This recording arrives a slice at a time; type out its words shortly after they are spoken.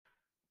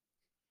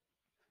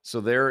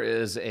So there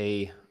is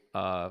a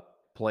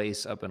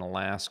place up in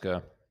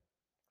Alaska.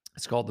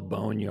 It's called the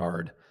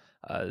Boneyard.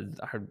 I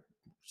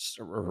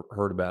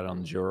heard about it on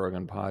the Joe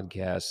Rogan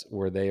podcast,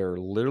 where they are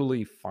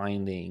literally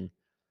finding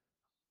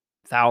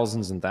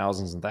thousands and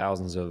thousands and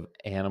thousands of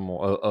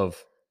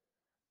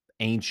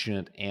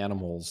ancient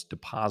animals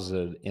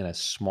deposited in a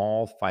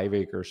small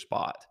 5-acre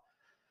spot.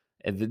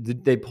 And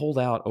they pulled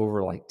out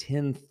over like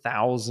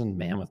 10,000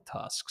 mammoth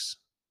tusks.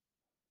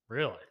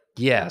 Really?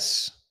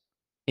 Yes,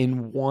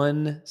 in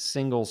one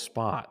single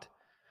spot.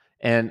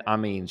 And I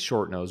mean,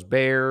 short-nosed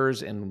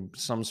bears and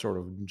some sort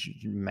of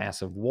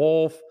massive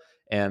wolf,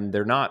 and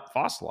they're not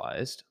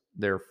fossilized.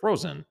 They're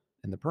frozen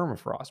in the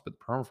permafrost, but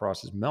the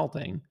permafrost is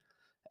melting.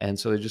 And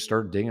so they just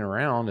started digging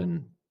around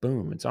and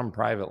boom, it's on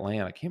private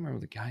land. I can't remember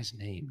the guy's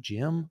name.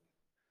 Jim?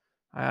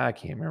 I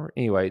can't remember.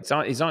 Anyway, he's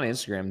on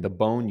Instagram, the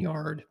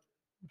Boneyard.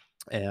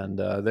 And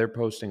they're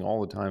posting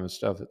all the time of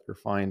stuff that they're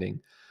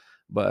finding.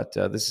 But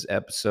this is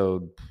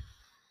episode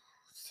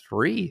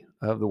 3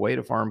 of the Way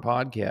to Farm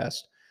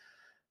podcast.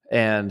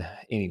 And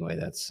anyway,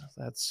 that's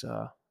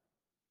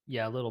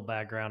Yeah, a little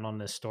background on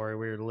this story.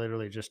 We were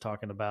literally just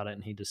talking about it,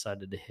 and he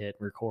decided to hit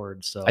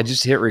record. So I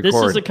just hit record.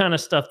 This is the kind of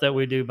stuff that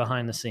we do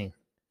behind the scene.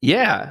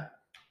 Yeah.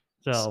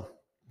 So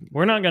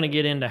we're not going to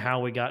get into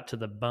how we got to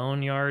the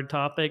Boneyard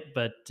topic,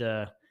 but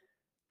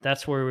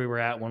that's where we were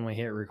at when we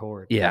hit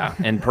record. Yeah,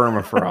 and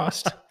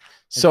permafrost.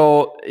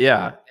 So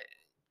yeah.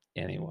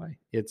 Anyway,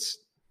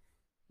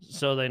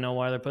 so they know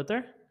why they're put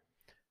there?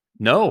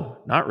 No,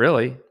 not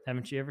really.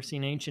 Haven't you ever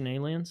seen Ancient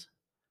Aliens?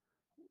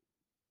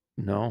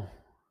 No.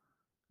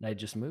 They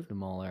just moved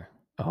them all there.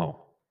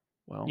 Oh,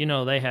 well. You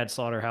know, they had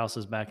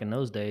slaughterhouses back in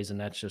those days, and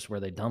that's just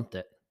where they dumped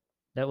it.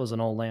 That was an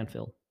old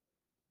landfill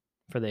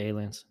for the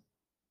aliens.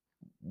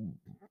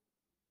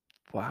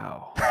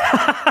 Wow.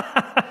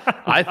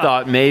 I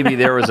thought maybe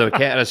there was a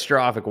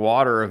catastrophic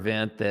water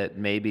event that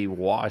maybe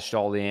washed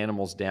all the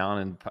animals down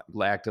and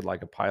acted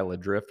like a pile of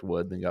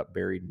driftwood, then got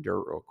buried in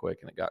dirt real quick,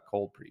 and it got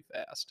cold pretty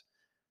fast.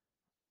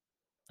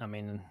 I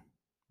mean,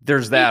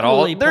 there's that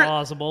equally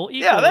plausible.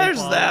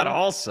 That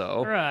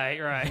also.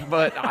 Right.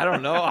 But I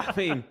don't know. I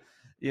mean,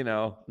 you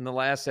know, in the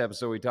last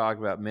episode we talked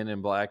about Men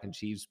in Black and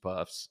Chiefs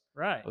Puffs,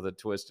 right, with a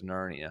twist in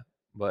hernia.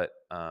 But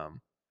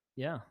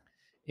yeah.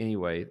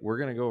 Anyway, we're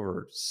gonna go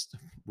over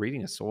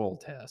reading a soil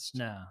test.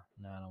 No,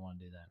 I don't want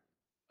to do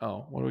that.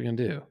 Oh, what are we gonna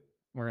do?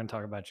 We're gonna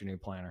talk about your new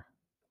planter.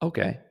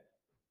 Okay.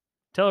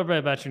 Tell everybody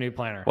about your new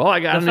planter. Well, I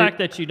got the fact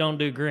that you don't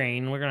do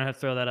green. We're gonna have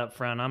to throw that up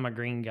front. I'm a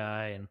green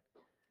guy, and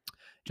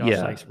Josh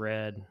likes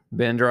red.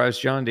 Ben drives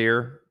John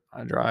Deere.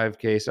 I drive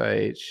Case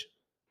IH.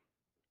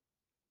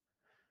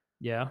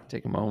 Yeah.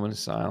 Take a moment of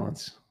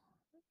silence.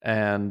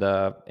 And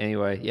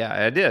anyway,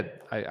 yeah, I did.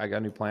 I got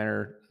a new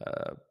planter.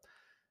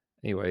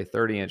 Anyway,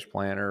 30-inch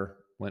planter.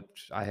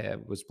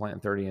 Was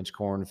planting 30-inch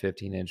corn,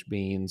 15-inch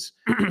beans.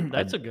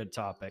 That's a good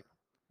topic.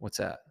 What's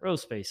that? Row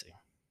spacing.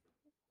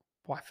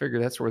 Well, I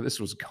figured that's where this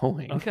was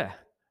going. Okay.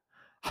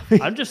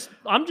 I'm just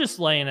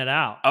laying it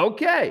out.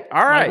 Okay.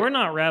 All right. We're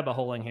not rabbit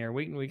holing here.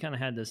 We kind of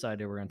had this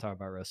idea we're going to talk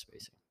about row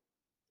spacing.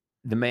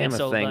 The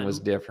mammoth thing was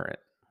different.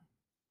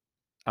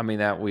 I mean,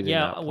 that we did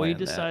not plan we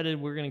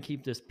decided we're going to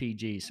keep this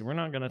PG, so we're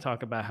not going to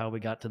talk about how we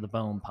got to the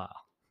bone pile.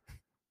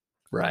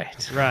 Right.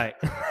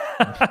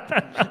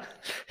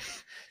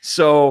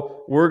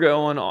 So we're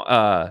going.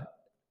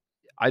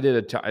 I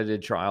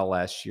did trial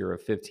last year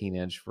of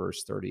 15-inch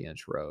versus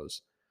 30-inch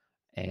rows,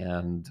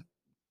 and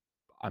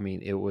I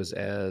mean it was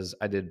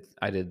I did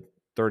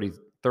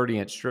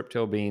 30-inch strip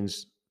till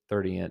beans,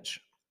 30-inch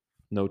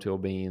no till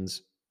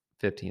beans,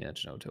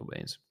 15-inch no till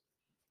beans.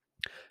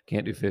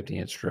 Can't do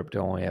 50-inch strip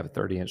till. Only have a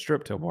 30-inch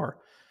strip till bar.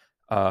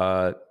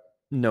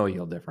 No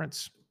yield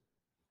difference.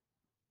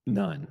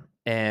 None.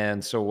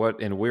 And so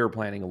and we were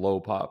planting a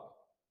low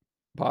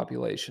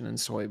population in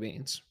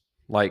soybeans.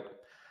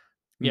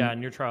 Yeah,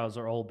 and your trials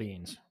are all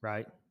beans,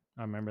 right?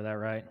 I remember that,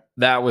 right?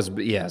 That was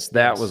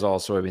was all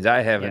soybeans.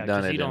 I haven't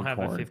done it. You don't have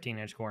corn. a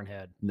 15-inch corn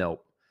head.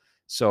 Nope.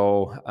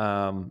 So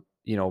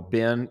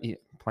Ben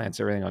plants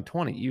everything on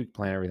 20. You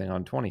plant everything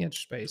on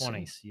 20-inch space.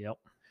 20s, yep.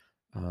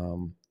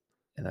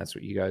 And that's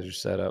what you guys are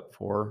set up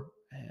for.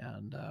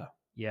 And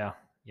yeah,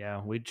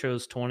 we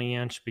chose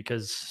 20-inch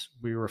because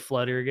we were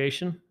flood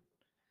irrigation.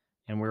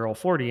 And we were all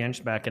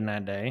 40-inch back in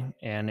that day,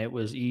 and it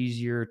was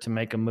easier to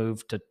make a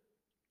move to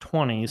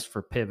 20s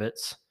for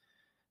pivots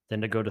than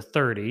to go to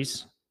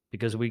 30s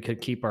because we could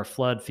keep our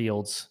flood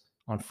fields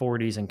on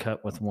 40s and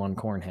cut with one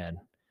corn head.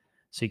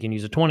 So you can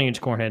use a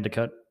 20-inch corn head to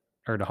cut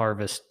or to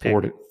harvest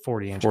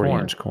 40-inch corn.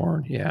 40-inch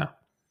corn, yeah.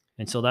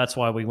 And so that's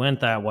why we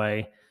went that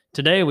way.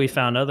 Today we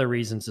found other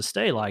reasons to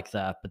stay like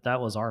that, but that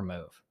was our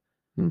move.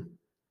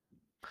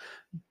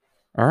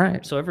 All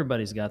right. So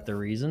everybody's got their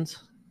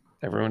reasons.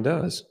 Everyone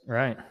does.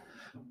 Right.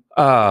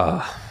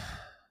 But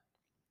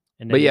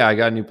yeah, I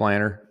got a new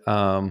planter.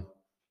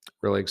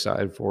 Really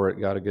excited for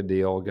it. Got a good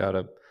deal.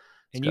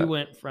 You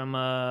went from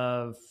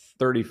a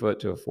 30-foot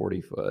to a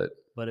 40-foot.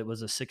 But it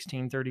was a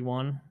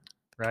 1631,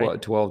 right?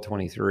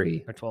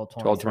 1223. Or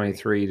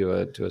 1223 to a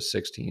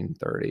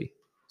 1630.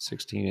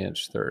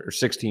 16-inch or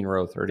 16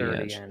 row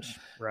 30 inch.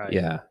 Right.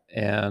 Yeah.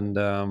 And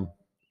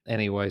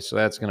anyway, so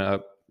that's going to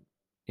up,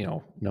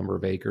 number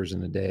of acres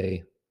in a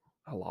day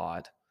a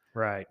lot.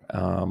 Right.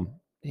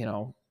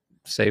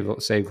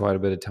 Save quite a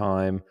bit of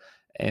time.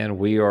 And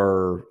we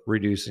are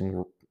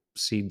reducing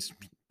seeds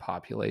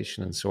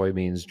population in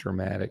soybeans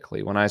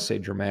dramatically. When I say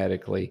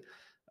dramatically,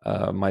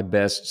 my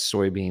best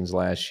soybeans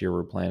last year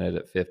were planted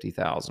at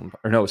 70,000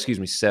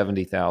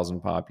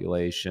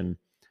 population.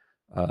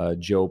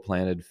 Joe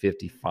planted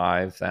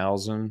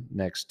 55,000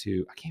 next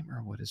to, I can't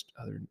remember what his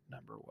other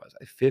number was.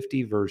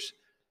 50 or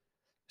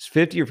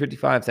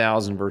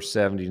 55,000 versus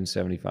 70 and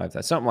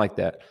 75,000, something like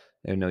that.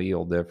 There's no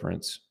yield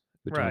difference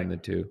between the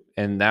two.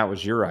 And that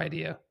was your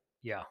idea.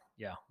 Yeah.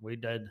 Yeah. We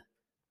did.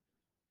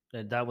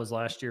 That was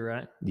last year,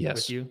 right? Yes.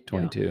 With you?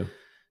 22. Yeah.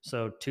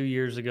 So 2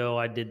 years ago,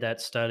 I did that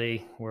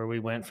study where we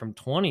went from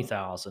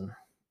 20,000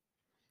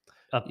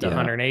 up to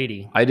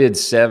 180. I did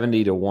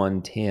 70 to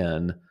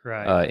 110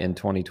 right. In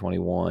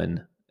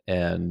 2021,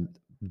 and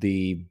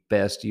the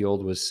best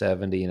yield was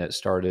 70, and it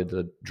started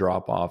to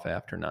drop off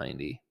after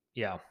 90.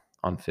 Yeah.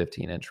 On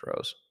 15-inch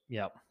rows.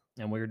 Yep.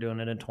 And we were doing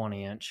it in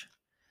 20-inch.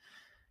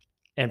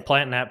 And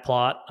planting that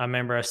plot, I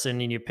remember us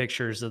sending you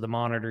pictures of the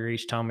monitor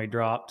each time we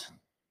dropped.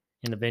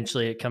 And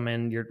eventually it come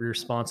in, your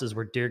responses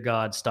were, "Dear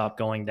God, stop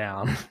going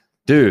down."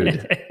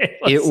 Dude,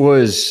 it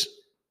was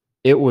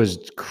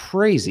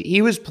crazy.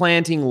 He was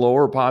planting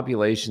lower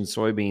population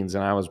soybeans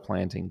and I was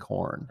planting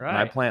corn. Right. And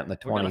I plant in the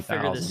 20,000s. We're going to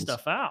figure this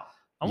stuff out.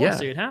 I want to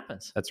see it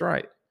happens. That's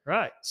right.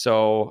 Right.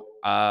 So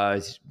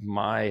my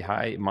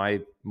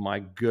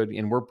good,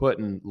 and we're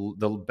putting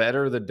the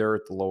better the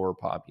dirt, the lower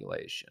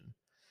population.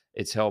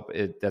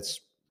 That's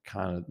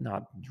kind of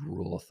not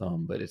rule of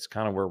thumb, but it's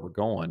kind of where we're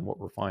going, what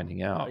we're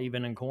finding out.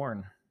 Even in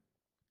corn.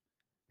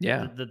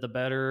 Yeah. The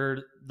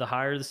better, the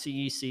higher the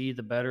CEC,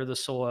 the better the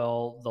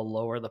soil, the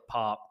lower the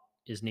pop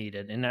is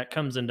needed. And that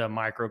comes into a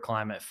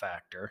microclimate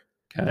factor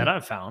that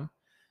I've found.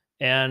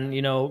 And,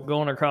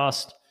 going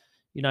across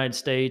United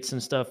States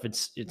and stuff,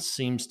 it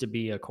seems to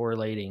be a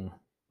correlating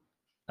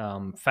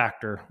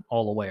factor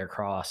all the way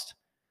across.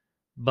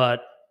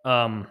 But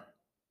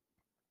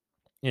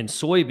in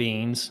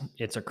soybeans,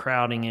 it's a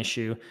crowding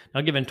issue.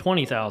 Now, given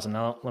 20,000,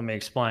 now let me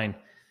explain.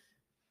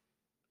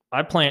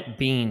 I plant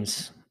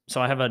beans. So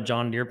I have a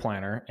John Deere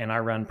planter, and I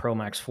run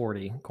ProMax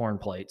 40 corn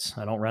plates.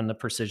 I don't run the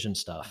precision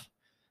stuff.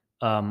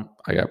 I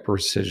got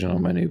precision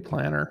on my new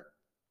planter.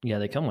 Yeah,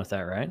 they come with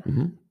that, right?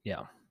 Mm-hmm.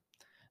 Yeah.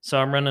 So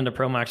I'm running the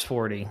ProMax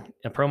 40.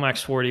 A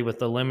ProMax 40 with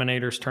the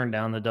eliminators turned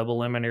down, the double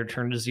eliminator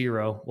turned to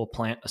 0, will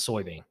plant a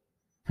soybean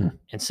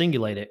and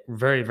singulate it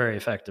very, very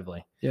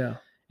effectively. Yeah.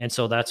 And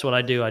so that's what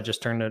I do. I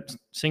just turn the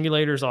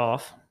singulators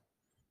off,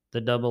 the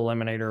double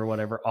eliminator or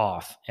whatever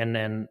off, and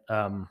then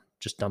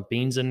just dump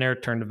beans in there,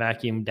 turn the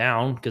vacuum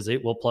down because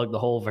it will plug the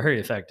hole very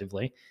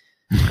effectively,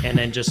 and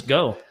then just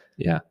go.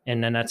 Yeah.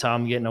 And then that's how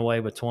I'm getting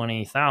away with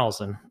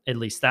 20,000, at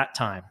least that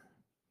time.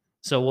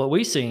 So what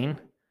we seen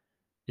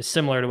is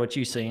similar to what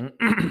you seen.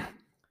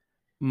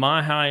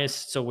 My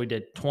highest, so we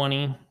did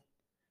 20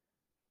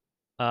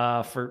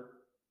 for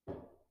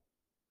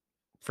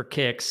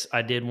kicks.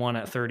 I did one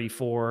at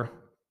 34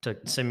 to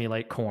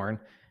simulate corn,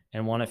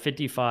 and one at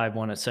 55,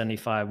 one at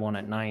 75, one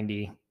at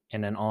 90,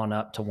 and then on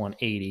up to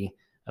 180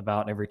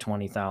 about every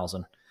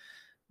 20,000.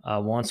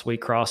 Once we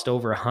crossed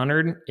over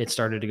 100, it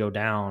started to go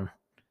down,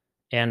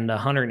 and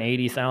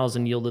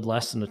 180,000 yielded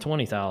less than the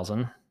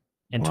 20,000.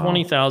 And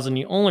 20,000,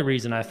 the only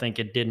reason I think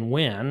it didn't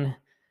win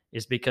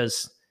is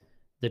because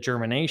the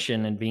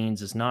germination in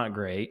beans is not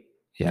great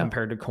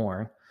compared to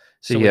corn.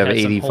 So you have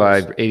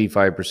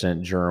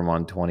 85% germ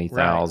on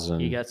 20,000.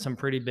 Right. You got some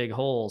pretty big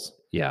holes.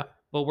 Yeah.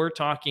 But we're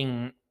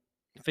talking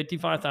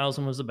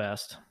 55,000 was the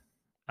best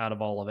out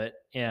of all of it.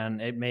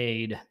 And it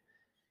made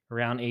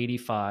around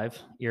 85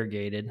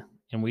 irrigated.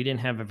 And we didn't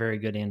have a very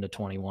good end of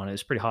 21. It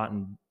was pretty hot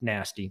and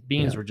nasty.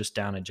 Beans were just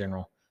down in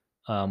general.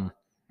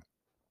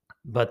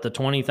 But the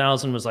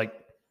 20,000 was like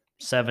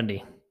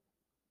 70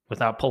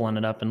 without pulling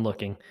it up and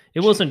looking.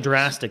 It wasn't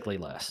drastically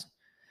less.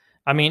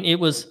 I mean, it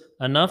was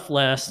enough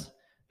less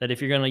that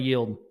if you're going to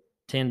yield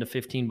 10 to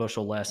 15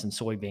 bushel less in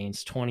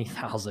soybeans,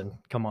 20,000,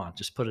 come on,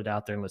 just put it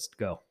out there and let's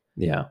go.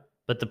 Yeah.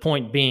 But the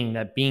point being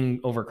that being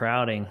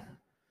overcrowding,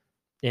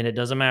 and it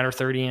doesn't matter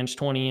 30 inch,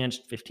 20 inch,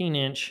 15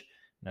 inch,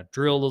 now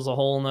drilled is a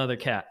whole nother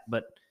cat.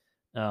 But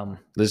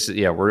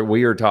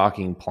we are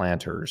talking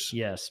planters.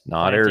 Yes.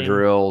 Not air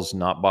drills,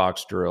 not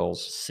box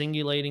drills.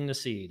 Singulating the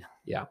seed.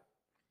 Yeah.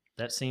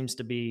 That seems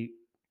to be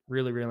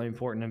really, really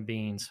important in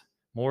beans.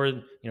 More,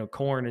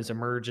 corn is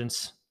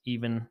emergence,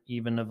 even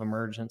of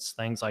emergence,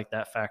 things like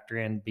that factor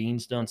in.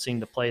 Beans don't seem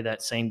to play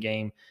that same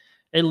game,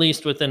 at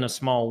least within a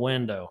small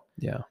window.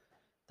 Yeah.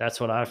 That's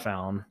what I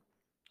found.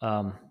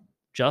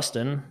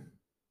 Justin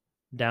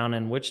down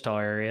in Wichita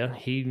area,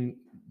 he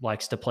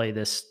likes to play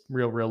this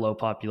real low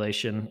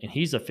population, and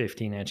he's a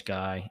 15-inch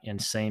guy,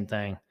 and same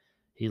thing.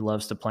 He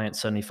loves to plant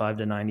 75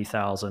 to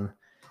 90,000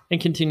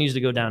 and continues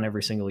to go down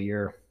every single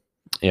year.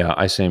 Yeah,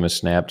 I sent him a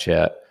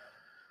Snapchat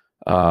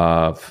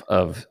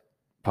of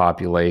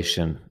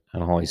population,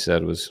 and all he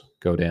said was,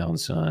 go down,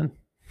 son.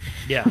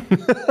 Yeah.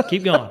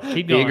 Keep going.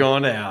 Keep going. Keep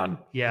going down.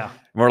 Yeah.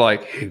 We're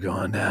like, keep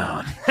going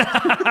down.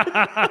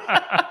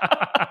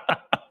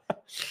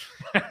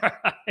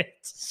 Right.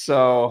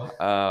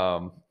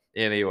 So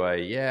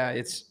anyway, yeah,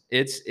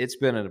 it's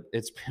been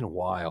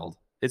wild.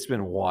 It's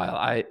been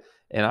wild.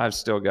 I've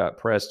still got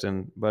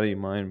Preston, buddy of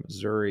mine,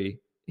 Missouri.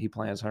 He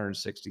plans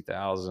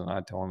 160,000. I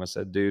told him, I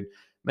said, dude,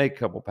 make a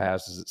couple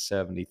passes at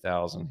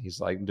 70,000.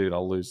 He's like, dude,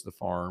 I'll lose the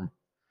farm.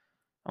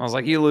 I was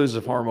like, you lose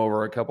the farm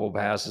over a couple of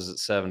passes at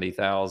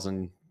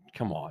 70,000.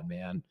 Come on,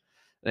 man.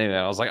 Anyway,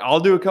 I was like, I'll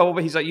do a couple,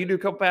 but he's like, you do a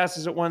couple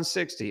passes at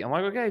 160. I'm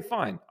like, okay,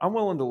 fine. I'm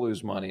willing to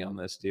lose money on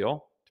this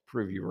deal to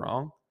prove you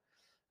wrong.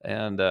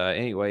 And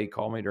anyway, he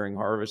called me during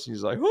harvest. And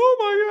he's like, oh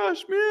my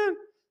gosh, man.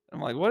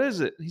 I'm like, what is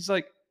it? He's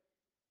like,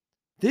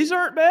 these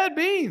aren't bad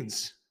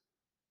beans.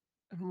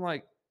 And I'm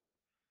like,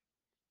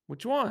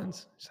 which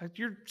ones? He's like,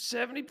 you're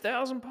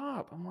 70,000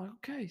 pop. I'm like,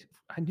 okay,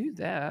 I knew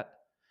that.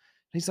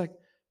 And he's like,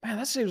 man,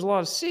 that saves a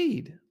lot of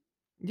seed.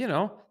 You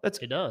know,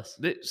 It does.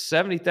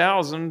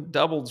 70,000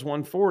 doubles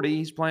 140.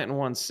 He's planting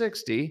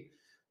 160.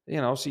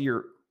 You know, so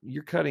you're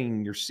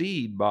cutting your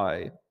seed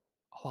by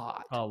a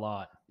lot. A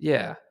lot.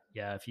 Yeah.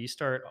 Yeah. If you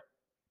start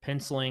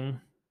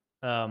penciling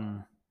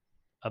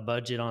a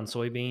budget on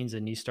soybeans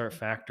and you start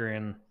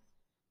factoring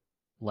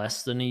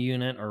less than a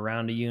unit or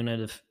around a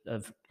unit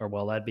or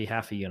well, that'd be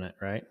half a unit,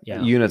 right?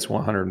 Yeah. Unit's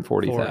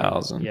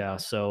 140,000. Yeah.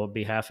 So it'd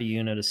be half a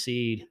unit of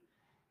seed.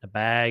 A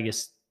bag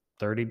is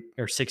 30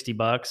 or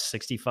 $60,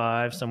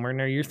 65, somewhere in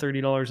there. You're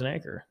 $30 an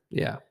acre.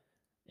 Yeah.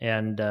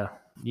 And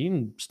you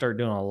can start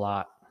doing a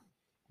lot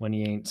when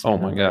you ain't Oh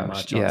spending my very gosh.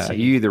 much on Yeah. seed.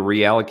 You either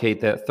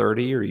reallocate that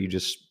 30 or you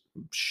just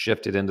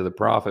shift it into the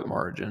profit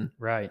margin.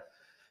 Right.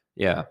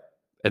 Yeah.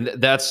 And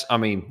that's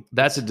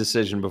a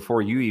decision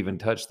before you even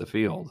touch the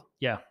field.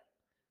 Yeah.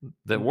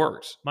 That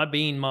works. My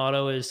bean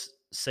motto is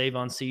save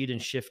on seed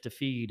and shift to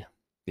feed.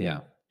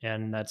 Yeah.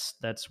 And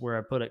that's where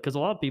I put it. Because a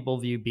lot of people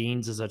view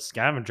beans as a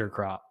scavenger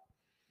crop,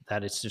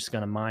 that it's just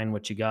going to mine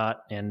what you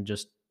got and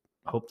just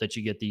hope that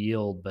you get the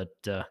yield. But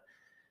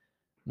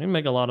you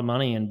make a lot of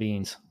money in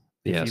beans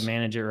if you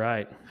manage it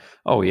right.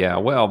 Oh yeah.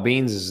 Well,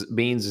 beans is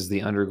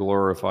the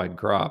underglorified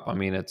crop. I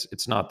mean,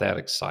 it's not that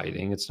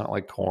exciting. It's not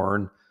like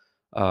corn.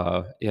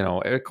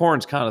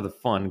 Corn's kind of the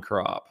fun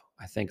crop.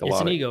 I think it's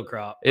an ego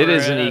crop. It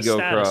is an a ego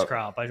status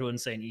crop. I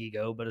wouldn't say an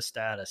ego, but a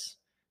status.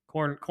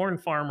 Corn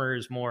farmer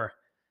is more,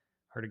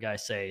 heard a guy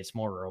say it's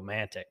more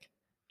romantic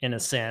in a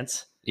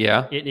sense.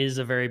 Yeah. It is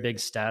a very big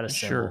status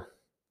symbol. Sure.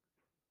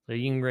 So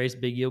you can raise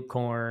big yield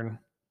corn.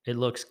 It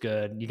looks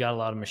good. You got a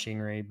lot of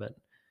machinery, but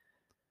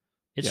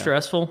it's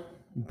stressful.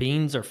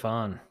 Beans are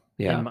fun.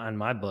 Yeah. In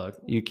my book.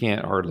 You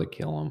can't hardly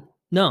kill them.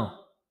 No.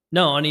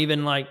 And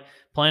even like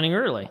planting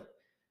early.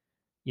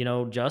 You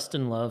know,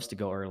 Justin loves to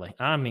go early.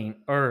 I mean,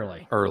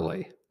 early.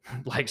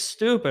 Like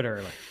stupid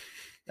early.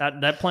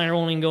 That planter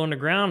won't even go in the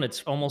ground.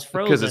 It's almost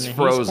frozen. Because it's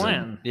frozen. He's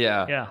planting.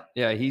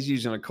 Yeah. He's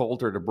using a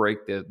coulter to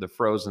break the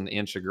frozen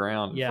inch of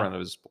ground in front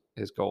of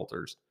his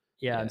coulters.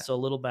 Yeah. And so a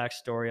little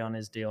backstory on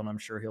his deal, and I'm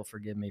sure he'll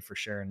forgive me for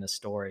sharing this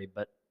story,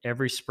 but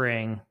every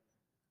spring,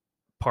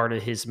 part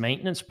of his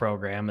maintenance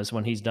program is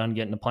when he's done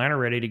getting the planter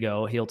ready to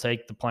go, he'll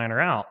take the planter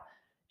out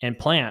and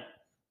plant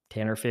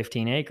 10 or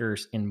 15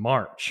 acres in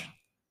March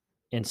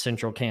in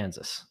central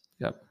Kansas.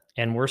 Yep.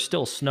 And we're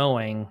still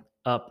snowing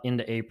up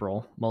into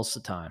April most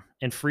of the time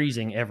and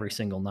freezing every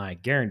single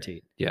night,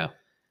 guaranteed. Yeah.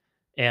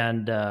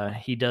 And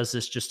he does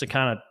this just to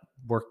kind of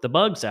work the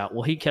bugs out.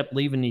 Well, he kept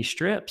leaving these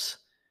strips,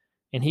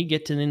 and he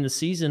gets to the end of the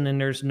season and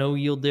there's no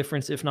yield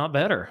difference, if not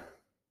better.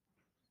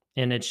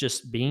 And it's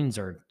just, beans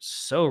are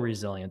so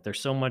resilient. There's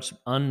so much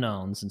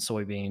unknowns in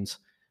soybeans.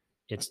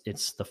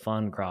 It's the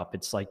fun crop.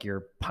 It's like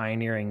you're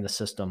pioneering the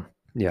system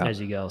as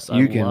you go. So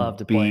I love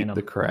to play in them.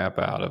 The crap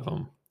out of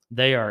them.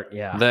 They are,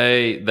 yeah.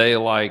 They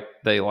like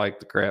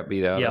the crap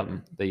beat out of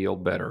them. They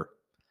yield better.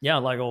 Yeah,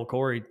 like old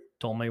Corey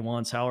told me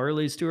once, how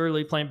early is too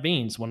early to plant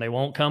beans? When they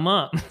won't come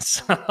up.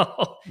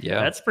 So yeah,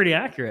 that's pretty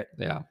accurate.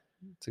 Yeah,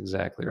 that's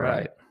exactly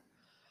right.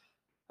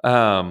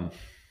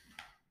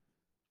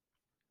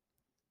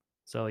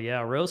 So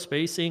yeah, row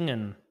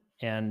spacing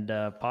and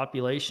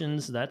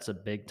populations, that's a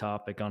big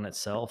topic on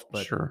itself.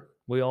 But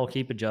we all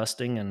keep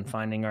adjusting and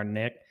finding our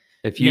niche.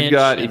 If you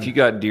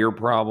got deer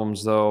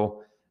problems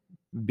though,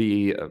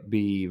 be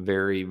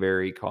very,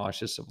 very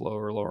cautious of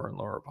lower and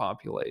lower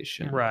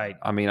population. Right.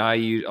 I mean, I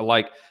use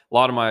like a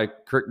lot of my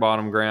creek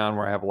bottom ground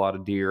where I have a lot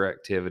of deer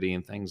activity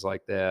and things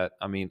like that.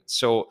 I mean,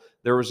 so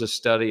there was a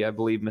study, I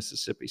believe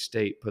Mississippi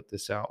State put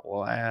this out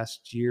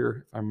last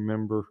year, if I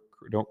remember.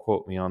 Don't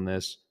quote me on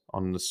this,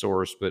 on the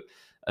source, but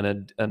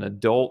an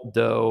adult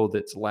doe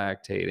that's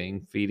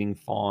lactating, feeding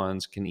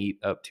fawns, can eat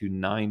up to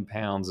 9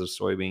 pounds of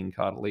soybean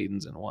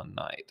cotyledons in one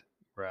night.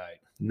 Right.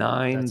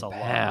 9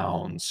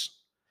 pounds.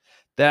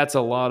 That's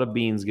a lot of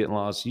beans getting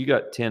lost. You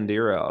got 10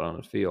 deer out on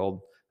the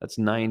field. That's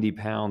 90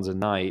 pounds a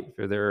night.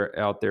 If they're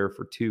out there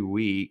for 2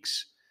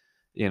 weeks,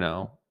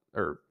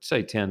 or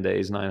say 10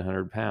 days,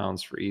 900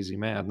 pounds for easy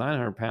math.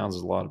 900 pounds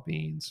is a lot of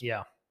beans.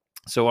 Yeah.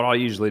 So what I'll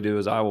usually do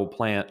is I will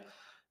plant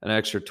an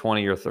extra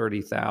 20 or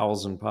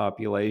 30,000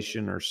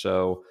 population or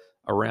so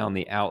around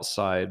the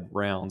outside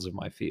rounds of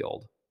my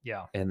field,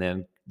 Yeah. and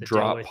then To deal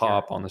drop with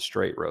pop on the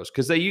straight rows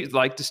because they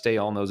like to stay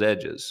on those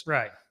edges.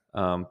 Right.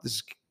 This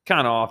is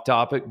kind of off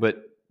topic,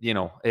 but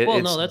Well,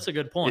 no, that's a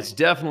good it's point.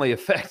 definitely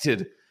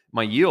affected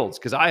my yields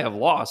because I have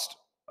lost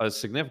a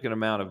significant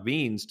amount of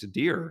beans to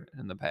deer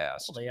in the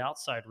past. Well, the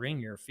outside ring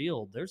your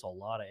field, there's a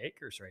lot of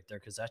acres right there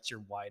because that's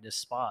your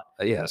widest spot.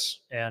 Yes.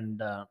 And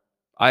but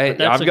I've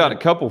that's got a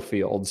couple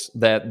fields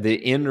that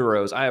the end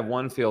rows. I have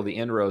one field. The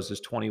end rows is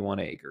 21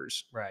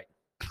 acres. right.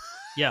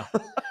 Yeah.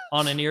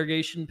 On an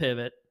irrigation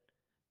pivot,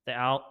 the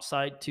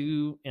outside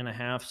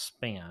 2.5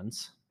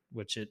 spans,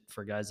 which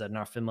for guys that are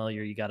not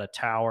familiar, you got a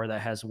tower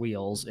that has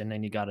wheels, and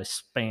then you got a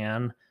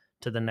span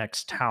to the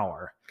next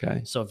tower.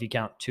 Okay. So if you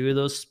count 2 of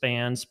those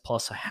spans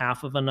plus a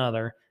half of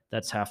another,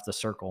 that's half the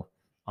circle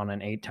on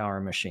an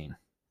 8-tower machine.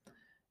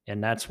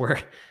 And that's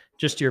where,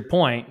 just to your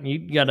point,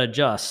 you got to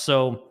adjust.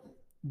 So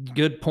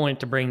good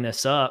point to bring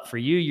this up. For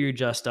you, you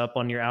adjust up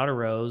on your outer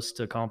rows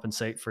to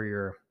compensate for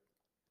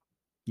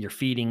your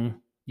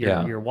feeding,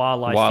 your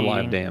wildlife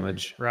feeding.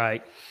 damage.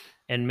 Right.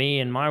 And me,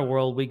 in my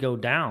world, we go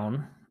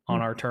down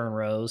on our turn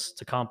rows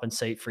to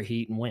compensate for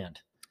heat and wind.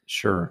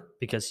 Sure.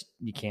 Because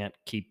you can't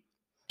keep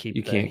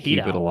you can't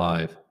keep it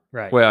alive.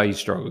 Right. Well, you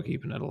struggle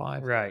keeping it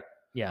alive. Right.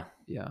 Yeah.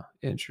 Yeah.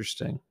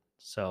 Interesting.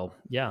 So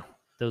yeah,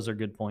 those are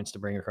good points to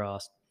bring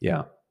across.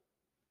 Yeah.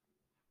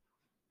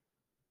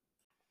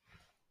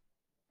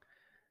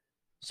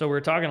 So we're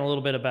talking a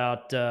little bit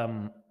about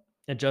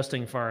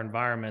adjusting for our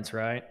environments,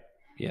 right?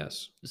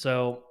 Yes.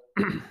 So,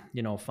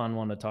 fun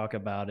one to talk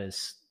about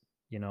is,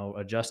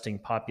 adjusting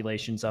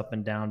populations up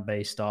and down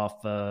based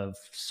off of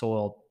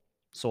soil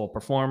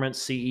performance,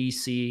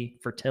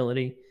 CEC,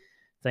 fertility,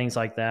 things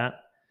like that.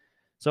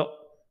 So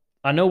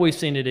I know we've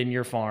seen it in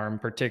your farm,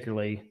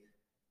 particularly.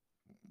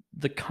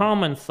 The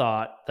common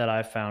thought that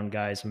I found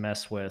guys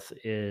mess with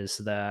is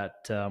that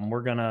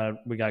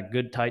we got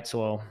good tight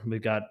soil,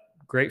 we've got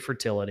great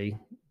fertility,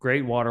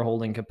 great water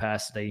holding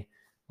capacity.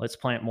 Let's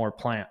plant more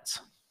plants.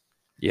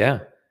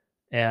 Yeah.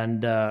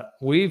 And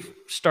we've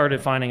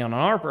started finding on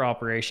our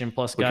operation,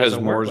 plus guys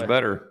because more is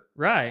better.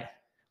 Right.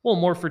 Well,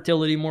 more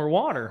fertility, more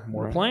water,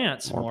 more Right.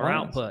 plants, more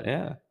plants. output.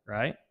 Yeah.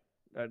 Right.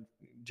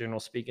 General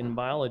speaking,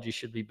 biology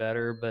should be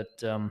better, but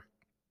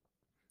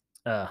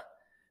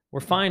we're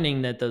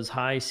finding that those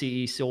higher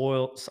CEC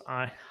soils,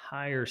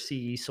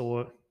 CEC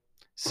soils.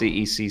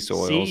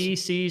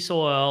 CEC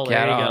soil,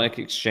 Cationic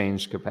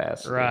exchange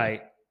capacity.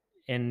 right?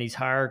 And these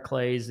higher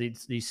clays,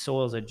 these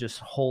soils that just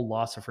hold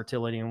lots of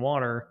fertility and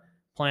water,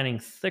 planting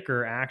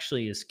thicker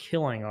actually is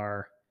killing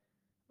our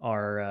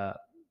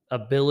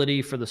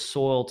ability for the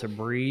soil to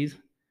breathe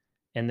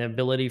and the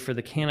ability for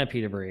the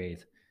canopy to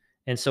breathe.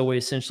 And so we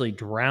essentially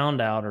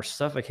drowned out or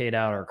suffocate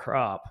out our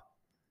crop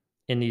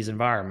in these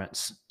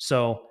environments.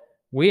 So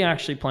we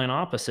actually plant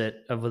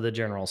opposite of the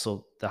general.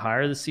 So the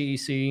higher the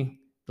CEC,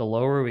 the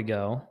lower we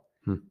go.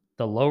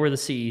 The lower the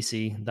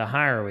CEC, the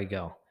higher we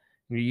go.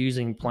 You're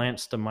using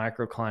plants to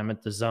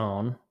microclimate the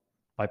zone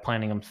by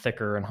planting them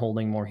thicker and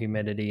holding more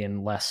humidity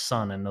and less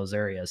sun in those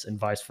areas, and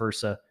vice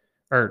versa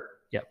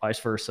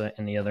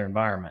in the other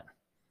environment.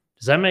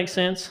 Does that make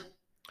sense?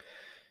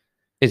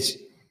 It's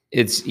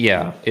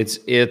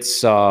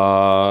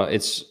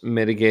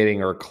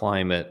mitigating our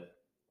climate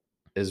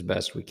as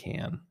best we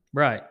can.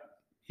 Right.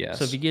 Yes.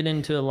 So if you get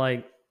into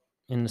like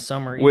in the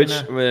summer, we're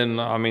talking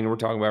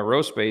about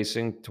row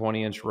spacing,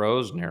 20-inch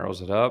rows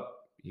narrows it up.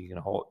 You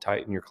can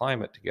tighten your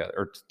climate together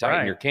or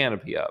tighten your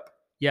canopy up.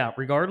 Yeah.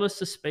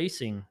 Regardless of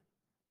spacing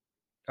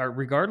or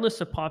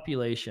regardless of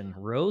population,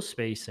 row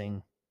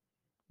spacing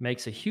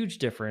makes a huge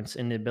difference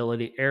in the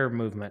ability air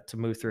movement to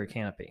move through a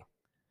canopy.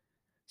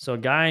 So a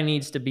guy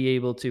needs to be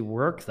able to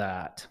work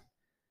that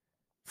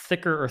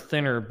thicker or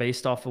thinner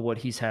based off of what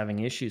he's having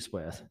issues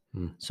with.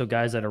 So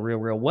guys that are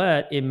real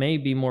wet, it may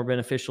be more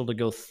beneficial to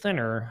go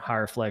thinner,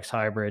 higher flex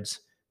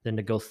hybrids than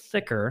to go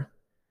thicker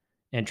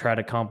and try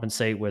to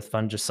compensate with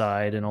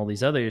fungicide and all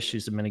these other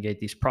issues to mitigate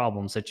these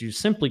problems that you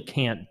simply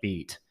can't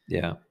beat.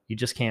 Yeah. You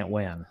just can't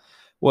win.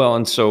 Well,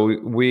 and so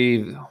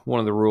one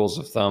of the rules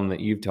of thumb that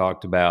you've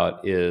talked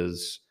about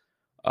is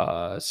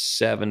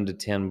 7 to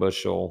 10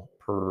 bushel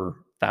per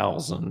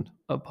 1,000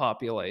 of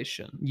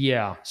population.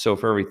 Yeah. So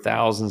for every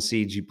 1,000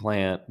 seeds you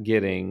plant,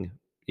 getting,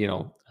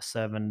 a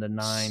 7 to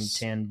 9,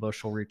 10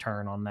 bushel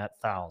return on that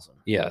 1,000.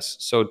 Yes.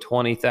 So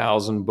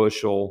 20,000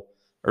 bushel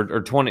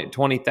or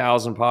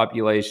 20,000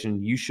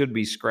 population, you should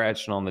be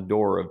scratching on the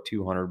door of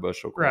 200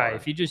 bushel corn. Right.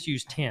 If you just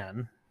use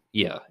 10.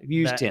 Yeah. If you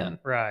use 10.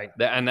 Right.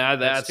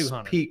 That's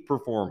peak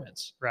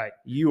performance. Right.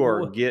 They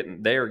are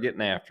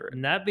getting after it.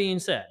 And that being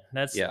said,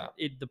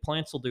 the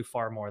plants will do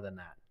far more than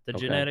that. The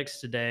genetics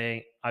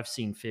today, I've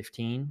seen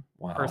 15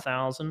 per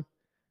 1,000. I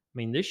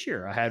mean, this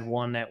year I had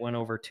one that went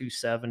over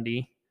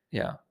 270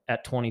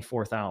 at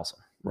 24,000.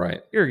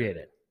 Right.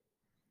 Irrigated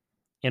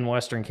in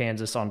Western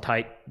Kansas on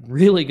tight,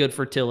 really good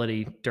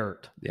fertility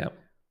dirt. Yeah.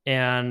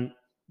 And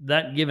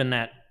given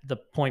that the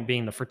point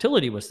being the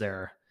fertility was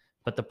there,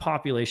 but the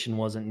population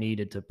wasn't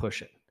needed to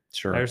push it.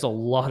 Sure. There's a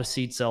lot of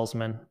seed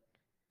salesmen.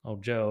 Oh,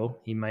 Joe,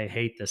 he may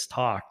hate this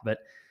talk, but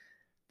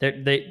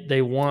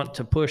they want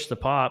to push the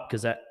pop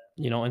because that,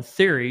 in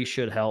theory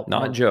should help.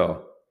 Not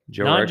Joe.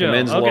 Joe Not Joe.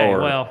 recommends Okay,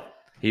 lower. well,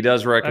 he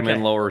does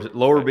recommend okay.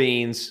 lower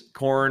beans.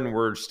 Corn,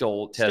 we're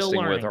still testing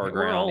learning. with our We're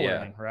ground. all Yeah.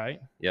 learning, right?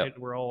 Yep.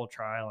 We're all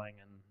trialing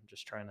and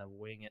just trying to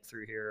wing it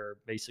through here, or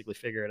basically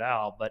figure it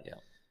out. But,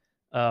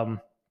 Yeah.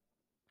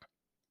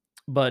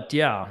 but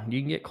yeah, you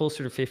can get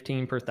closer to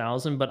 15 per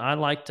thousand. But I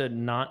like to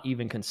not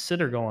even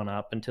consider going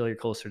up until you're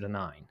closer to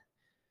 9.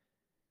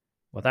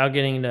 Without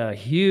getting into a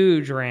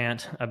huge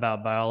rant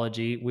about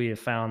biology, we have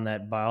found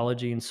that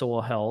biology and soil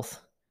health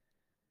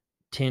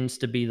tends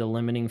to be the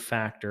limiting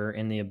factor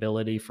in the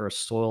ability for a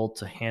soil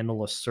to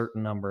handle a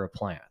certain number of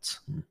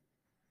plants.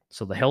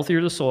 So the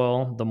healthier the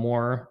soil, the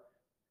more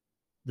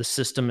the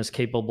system is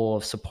capable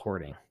of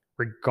supporting,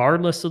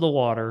 regardless of the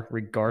water,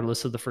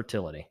 regardless of the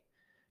fertility.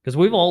 Because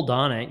we've all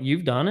done it.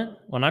 You've done it.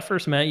 When I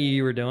first met you,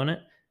 you were doing it.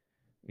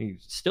 You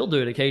still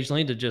do it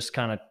occasionally to just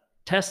kind of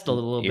test a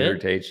little bit.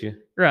 Irritates you.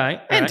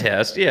 Right. And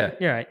test, yeah.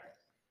 You're right.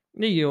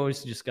 You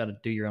always just got to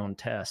do your own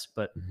test.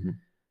 But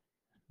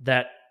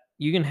that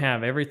you can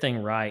have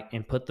everything right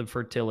and put the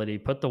fertility,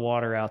 put the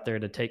water out there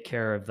to take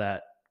care of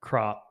that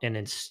crop, and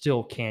then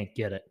still can't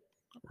get it.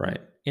 Right.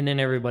 And then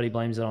everybody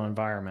blames it on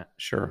environment.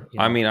 Sure.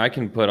 I mean, I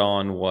can put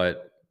on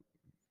what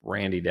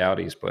Randy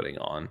Dowdy's putting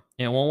on.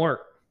 And it won't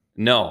work.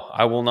 No,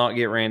 I will not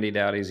get Randy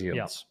Dowdy's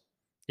yields.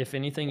 Yeah. If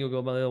anything, you'll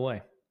go by the other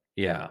way.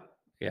 Yeah.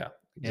 Yeah.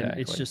 Exactly. And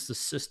it's just the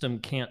system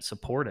can't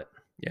support it.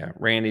 Yeah.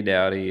 Randy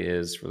Dowdy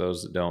is, for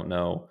those that don't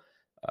know,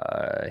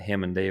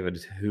 him and David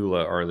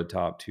Hula are the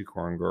top 2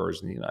 corn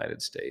growers in the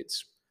United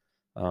States.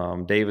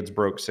 David's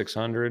broke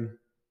 600.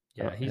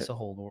 Yeah, he's a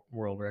whole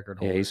world record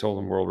holder. Yeah, he's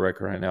holding world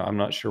record right now. I'm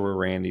not sure where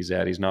Randy's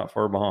at. He's not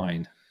far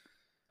behind,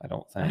 I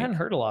don't think. I hadn't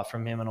heard a lot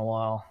from him in a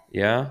while.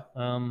 Yeah?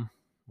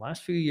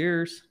 Last few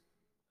years.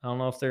 I don't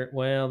know if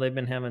they've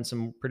been having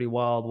some pretty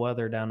wild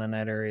weather down in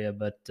that area,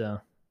 but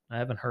I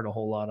haven't heard a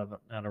whole lot of it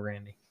out of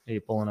Randy. Are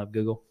you pulling up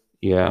Google?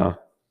 Yeah.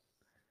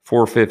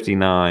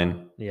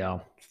 459. Yeah.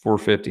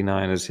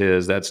 459 is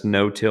his. That's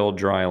no-till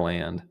dry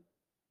land.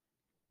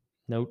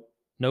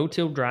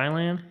 No-till dry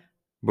land?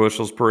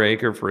 Bushels per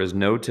acre for his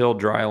no-till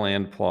dry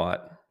land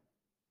plot.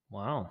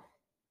 Wow.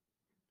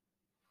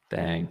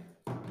 Dang.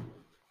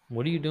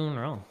 What are you doing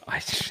wrong?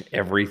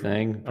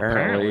 Everything,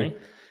 apparently.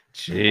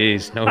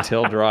 Jeez,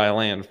 no-till dry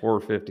land,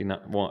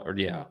 459.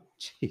 Yeah,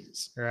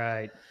 jeez.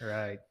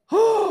 Right.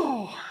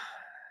 Oh.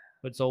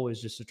 But it's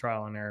always just a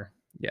trial and error.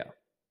 Yeah.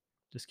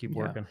 Just keep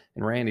working.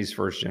 And Randy's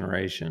first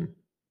generation.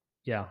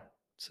 Yeah.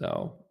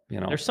 So,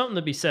 there's something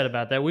to be said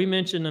about that. We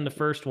mentioned in the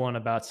first one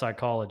about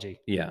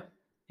psychology. Yeah.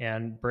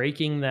 And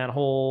breaking that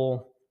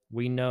whole,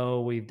 we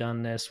know we've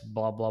done this,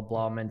 blah, blah,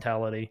 blah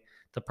mentality.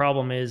 The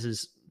problem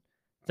is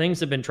things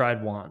have been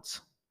tried once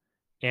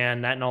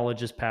and that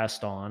knowledge is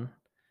passed on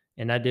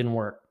and that didn't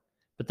work.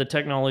 But the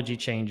technology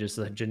changes,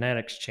 the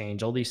genetics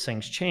change, all these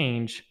things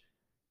change.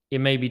 It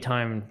may be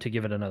time to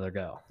give it another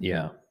go.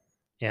 Yeah.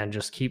 And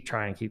just keep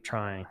trying.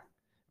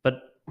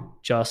 But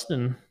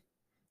Justin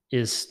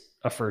is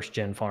a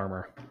first-gen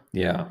farmer.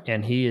 Yeah.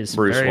 And he is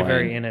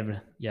very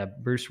innovative. Yeah,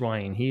 Bruce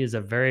Wayne. He is a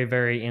very,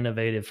 very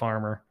innovative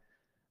farmer.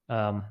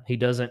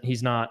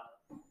 He's not,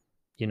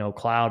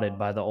 clouded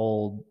by the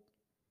old,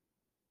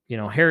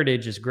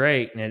 heritage is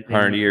great. And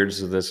 100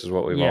 years of this is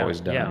what we've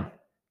always done. Yeah.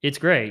 It's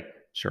great.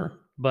 Sure.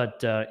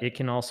 But it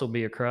can also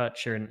be a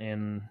crutch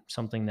and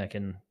something that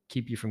can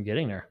keep you from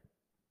getting there.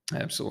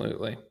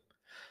 Absolutely.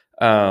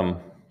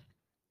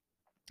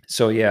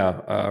 So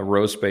yeah,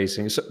 row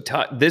spacing. So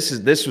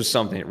this was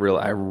something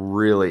I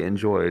really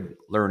enjoyed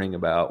learning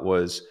about.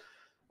 Was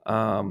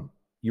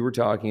you were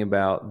talking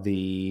about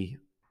the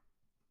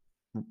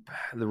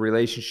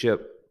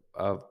relationship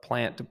of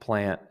plant to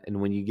plant, and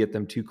when you get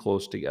them too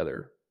close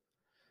together,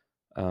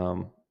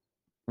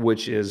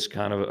 which is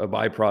kind of a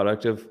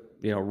byproduct of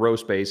row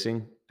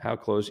spacing. How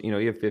close? You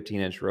have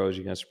 15-inch rows.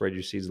 You're gonna spread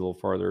your seeds a little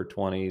farther,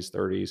 20s,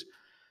 30s.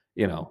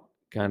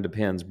 Kind of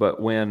depends.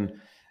 But when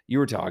you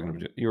were talking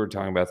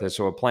about this.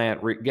 So a plant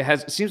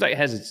seems like it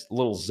has its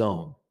little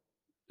zone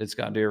it's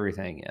got to do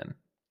everything in.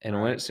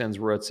 And when it sends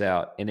roots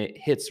out and it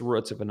hits the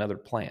roots of another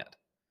plant.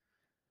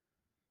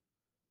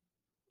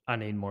 I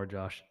need more,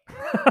 Josh.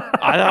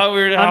 I thought we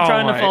were. I'm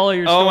trying to follow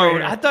your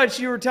story. I thought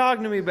you were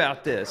talking to me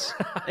about this.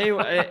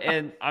 Anyway,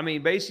 and I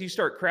mean, basically you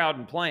start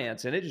crowding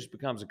plants and it just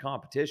becomes a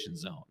competition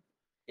zone.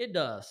 It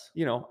does.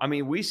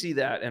 We see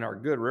that in our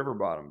good river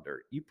bottom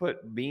dirt. You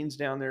put beans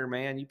down there,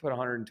 man, you put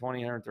 120,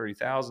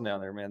 130,000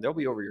 down there, man, they'll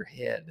be over your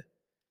head.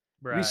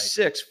 Right. Be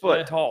 6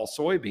 foot tall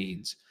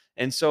soybeans.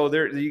 And so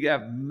there you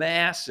have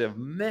massive,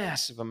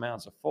 massive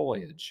amounts of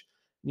foliage.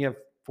 And you have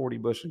 40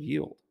 bushel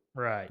yield.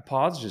 Right.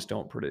 Pods just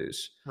don't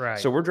produce. Right.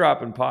 So we're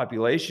dropping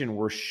population.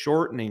 We're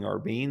shortening our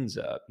beans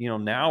up.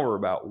 Now we're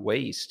about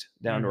waist,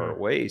 down to our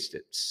waist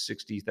at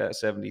 60,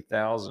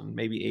 70,000,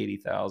 maybe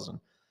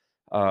 80,000.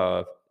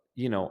 And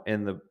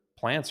the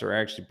plants are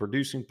actually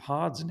producing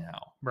pods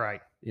now. Right.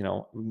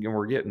 And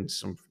we're getting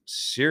some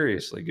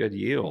seriously good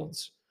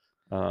yields.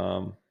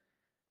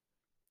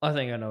 I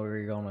think I know where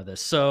you're going with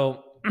this.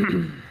 So,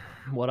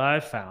 what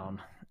I've found,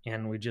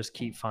 and we just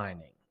keep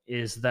finding,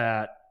 is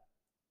that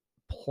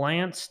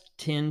plants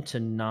tend to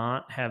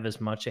not have as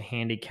much a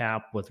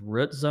handicap with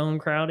root zone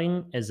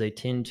crowding as they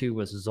tend to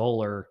with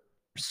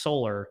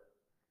solar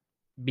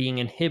being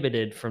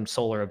inhibited from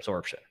solar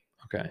absorption.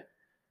 Okay.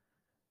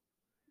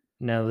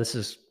 Now, this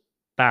is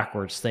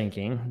backwards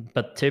thinking,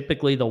 but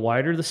typically the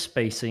wider the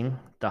spacing,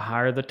 the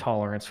higher the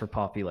tolerance for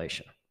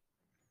population.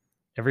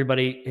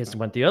 Everybody has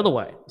went the other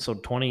way. So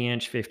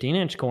 20-inch,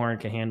 15-inch corn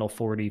can handle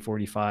 40,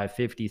 45,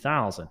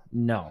 50,000.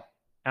 No,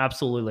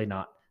 absolutely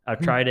not.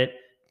 I've tried it.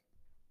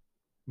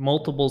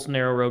 Multiple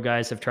narrow row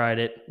guys have tried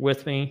it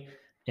with me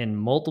in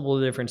multiple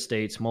different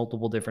states,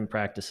 multiple different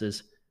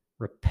practices,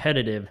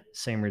 repetitive,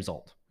 same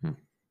result,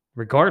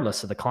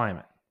 regardless of the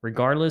climate,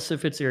 regardless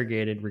if it's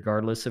irrigated,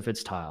 regardless if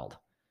it's tiled.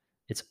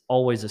 It's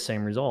always the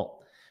same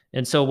result.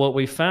 And so what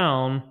we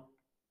found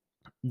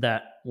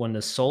that when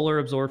the solar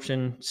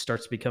absorption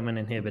starts becoming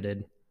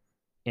inhibited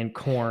in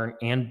corn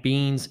and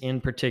beans in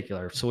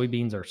particular,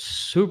 soybeans are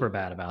super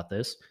bad about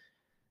this,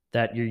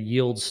 that your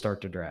yields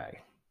start to drag.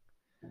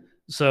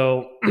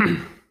 So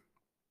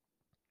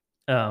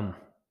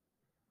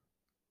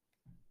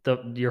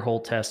your whole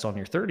test on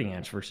your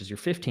 30-inch versus your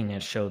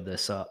 15-inch showed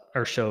this.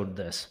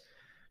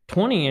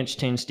 20-inch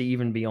tends to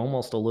even be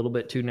almost a little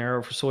bit too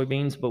narrow for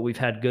soybeans, but we've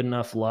had good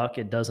enough luck.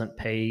 It doesn't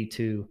pay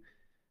to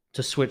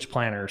switch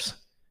planters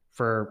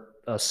for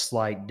a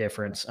slight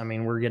difference. I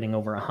mean, we're getting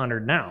over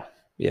 100 now.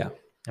 Yeah.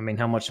 I mean,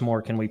 how much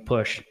more can we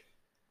push?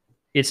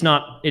 It's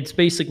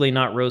basically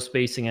not row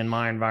spacing in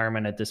my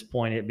environment at this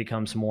point. It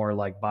becomes more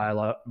like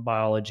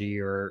biology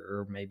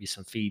or maybe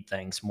some feed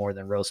things more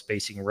than row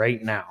spacing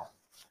right now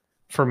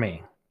for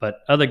me. But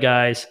other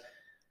guys,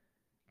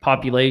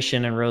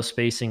 population and row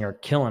spacing are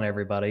killing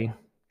everybody.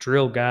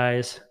 Drill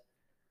guys,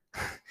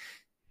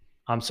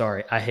 I'm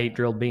sorry, I hate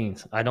drilled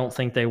beans. I don't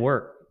think they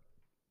work.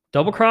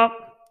 Double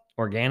crop,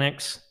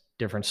 organics,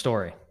 different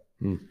story.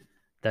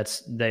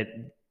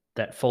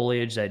 That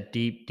foliage, that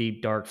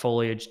deep, dark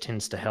foliage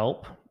tends to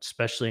help,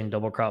 especially in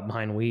double crop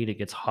behind wheat. It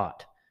gets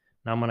hot.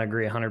 Now, I'm going to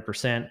agree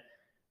 100%,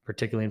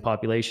 particularly in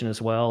population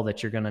as well,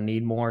 that you're going to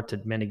need more to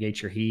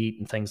mitigate your heat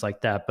and things like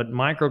that. But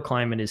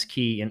microclimate is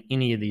key in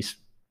any of these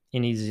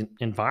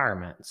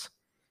environments.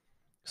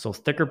 So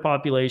thicker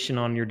population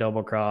on your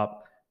double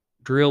crop.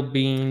 Drilled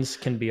beans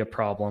can be a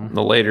problem.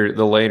 The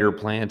later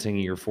planting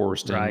you're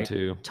forced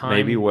into.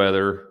 Maybe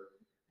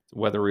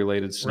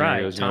weather-related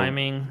scenarios. Right,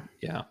 timing.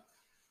 Yeah.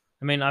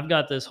 I mean, I've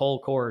got this whole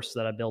course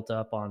that I built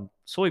up on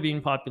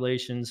soybean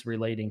populations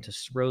relating to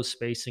row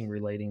spacing,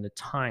 relating to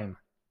time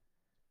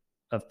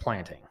of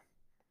planting.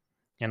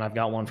 And I've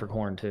got one for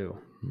corn too.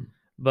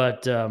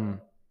 But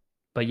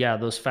yeah,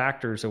 those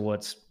factors are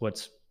what's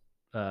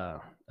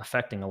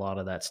affecting a lot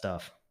of that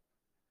stuff.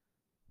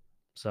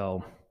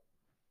 So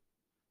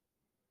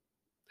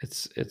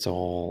it's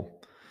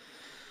all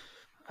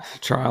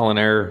trial and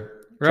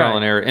error. Trial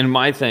and error. And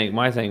my thing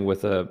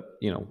with I've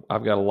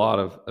got a lot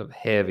of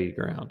heavy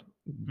ground,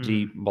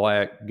 deep,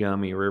 black,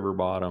 gummy river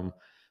bottom.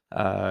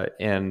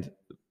 And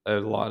a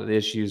lot of the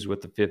issues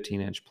with the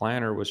 15-inch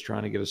planter was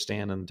trying to get a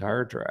stand in the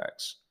tire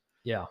tracks.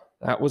 Yeah.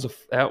 That was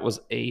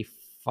a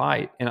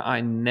fight. And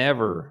I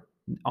never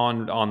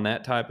on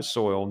that type of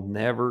soil,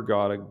 never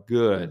got a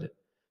good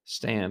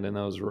stand in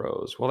those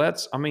rows. Well,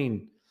 that's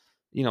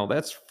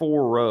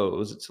 4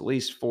 rows. It's at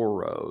least 4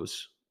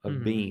 rows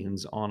of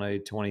beans on a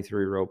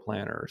 23 row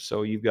planter.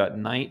 So you've got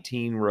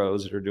 19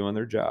 rows that are doing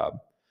their job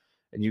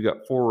and you've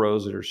got 4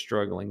 rows that are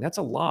struggling. That's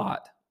a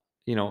lot,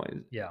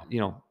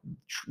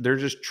 they're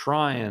just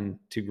trying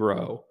to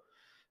grow.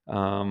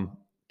 And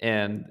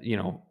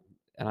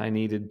I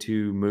needed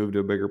to move to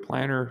a bigger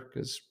planter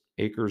because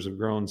acres have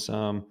grown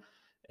some.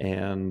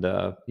 And,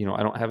 I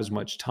don't have as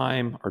much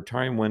time. Our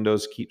time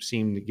windows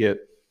seem to get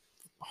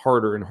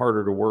harder and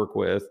harder to work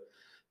with.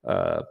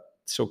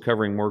 So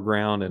covering more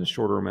ground in a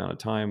shorter amount of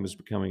time was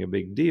becoming a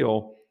big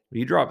deal.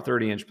 You drop a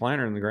 30-inch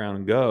planter in the ground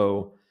and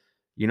go,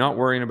 you're not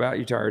worrying about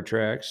your tire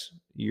tracks.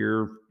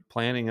 You're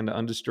planting into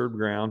undisturbed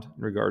ground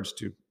in regards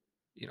to,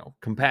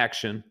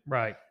 compaction.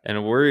 Right.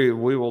 And we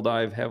will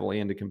dive heavily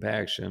into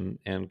compaction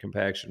and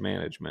compaction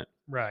management.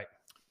 Right.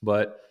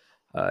 But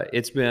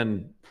it's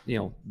been,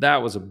 that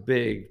was a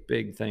big,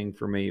 big thing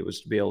for me. It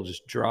was to be able to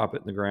just drop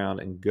it in the ground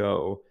and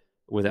go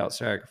without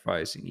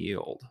sacrificing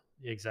yield.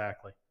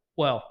 Exactly.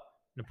 Well,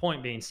 the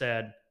point being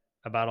said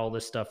about all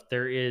this stuff,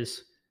 there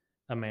is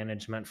a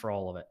management for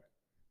all of it.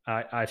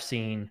 I've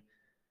seen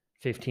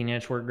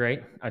 15-inch work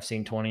great. I've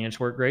seen 20-inch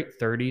work great,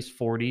 30s,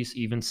 40s,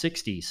 even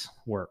 60s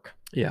work.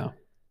 Yeah.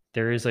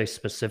 There is a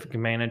specific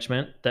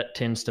management that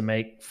tends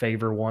to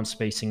favor one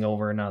spacing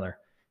over another.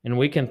 And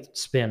we can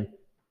spend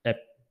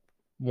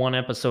one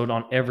episode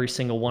on every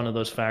single one of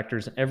those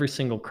factors, every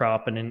single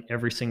crop and in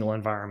every single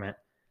environment,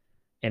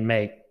 and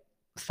make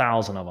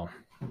 1,000 of them.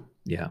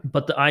 Yeah.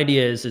 But the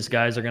idea is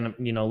guys are going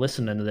to,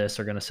 listening to this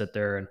are going to sit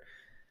there and,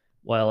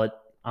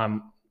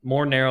 I'm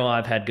more narrow.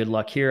 I've had good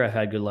luck here. I've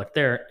had good luck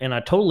there. And I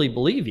totally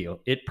believe you.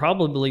 It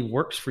probably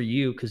works for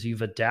you because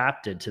you've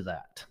adapted to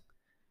that.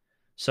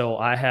 So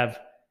I have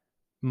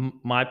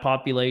my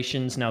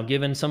populations now,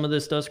 given some of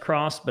this does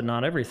cross, but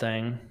not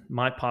everything.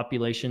 My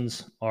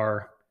populations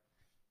are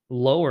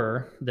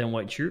lower than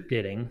what you're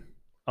getting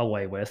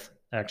away with.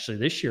 Actually,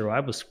 this year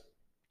I was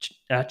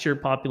at your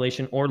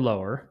population or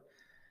lower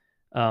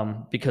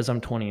because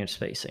I'm 20-inch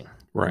spacing.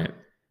 Right.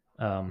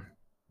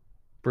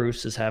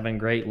 Bruce is having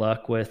great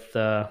luck with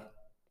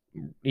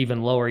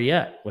even lower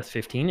yet with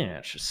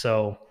 15-inch.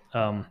 So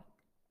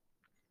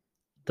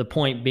the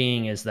point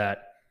being is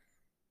that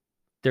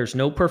there's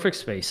no perfect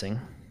spacing.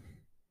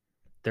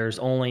 There's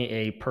only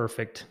a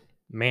perfect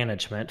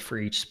management for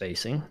each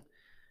spacing,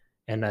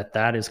 and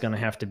that is going to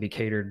have to be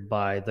catered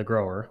by the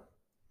grower.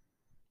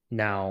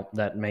 Now,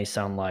 that may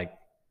sound like,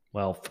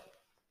 well,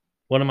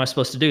 what am I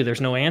supposed to do?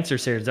 There's no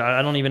answers here.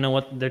 I don't even know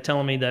what they're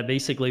telling me, that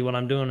basically what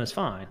I'm doing is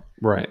fine.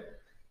 Right.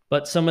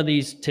 But some of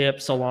these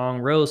tips along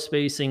row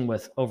spacing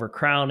with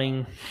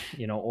overcrowding,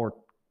 or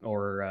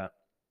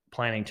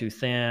planting too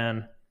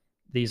thin,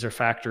 these are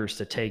factors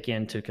to take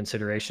into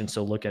consideration.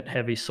 So look at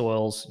heavy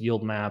soils,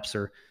 yield maps,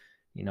 or,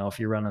 if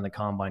you're running the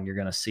combine, you're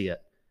going to see it.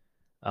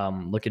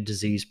 Look at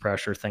disease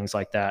pressure, things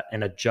like that,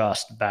 and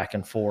adjust back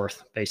and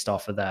forth based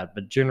off of that.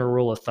 But general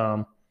rule of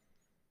thumb,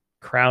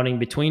 crowding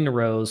between the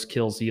rows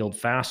kills yield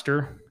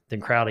faster than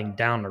crowding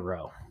down the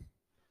row.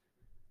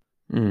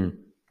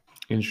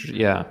 Interesting.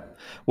 Yeah.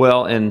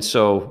 Well, and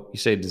so you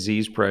say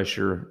disease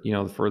pressure,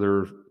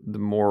 the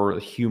more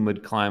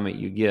humid climate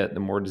you get,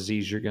 the more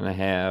disease you're going to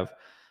have.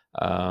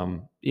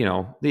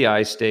 The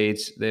I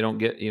states, they don't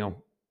get,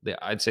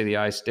 I'd say the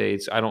I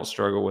states, I don't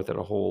struggle with it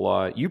a whole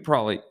lot. You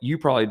probably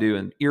do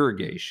in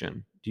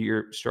irrigation. Do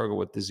you struggle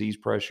with disease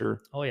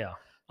pressure? Oh yeah.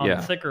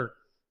 Thicker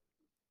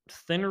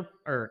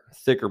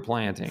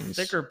plantings.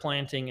 Thicker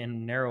planting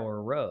and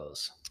narrower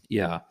rows.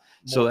 Yeah.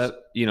 So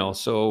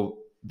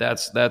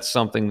that's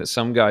something that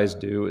some guys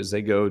do, is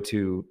they go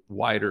to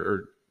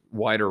wider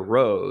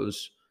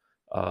rows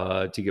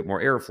to get more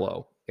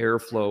airflow.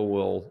 Airflow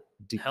will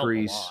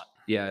decrease. Help a lot.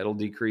 Yeah, it'll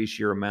decrease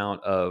your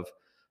amount of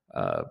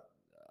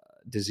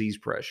disease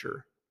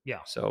pressure. Yeah.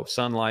 So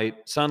sunlight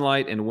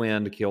and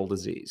wind kill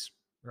disease.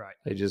 Right.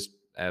 They just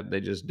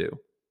do.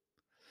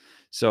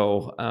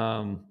 So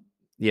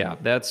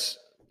that's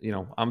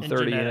I'm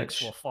 30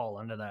 genetics inch. Will fall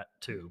into that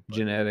too.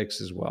 Genetics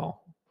as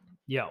well.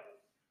 Yeah.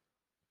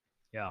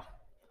 Yeah.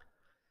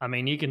 I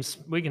mean,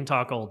 we can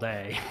talk all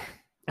day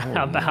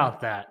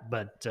about that,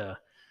 but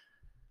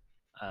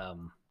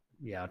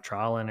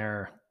trial and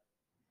error,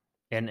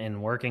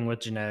 and working with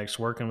genetics,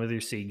 working with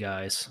your seed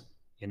guys.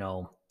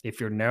 If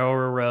you're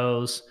narrower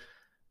rows,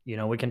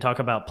 we can talk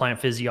about plant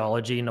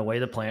physiology and the way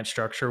the plant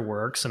structure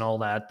works and all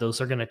that.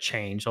 Those are going to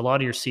change. A lot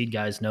of your seed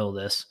guys know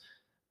this,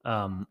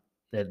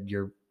 that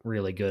you're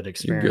really good,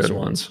 experienced good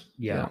ones.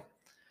 Yeah.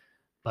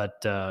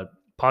 But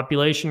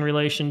population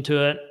relation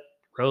to it,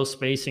 row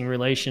spacing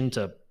relation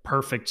to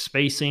perfect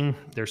spacing,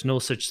 there's no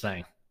such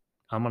thing.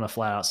 I'm going to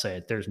flat out say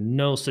it. There's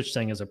no such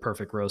thing as a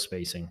perfect row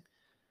spacing.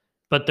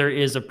 But there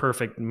is a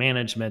perfect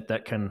management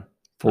that can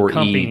for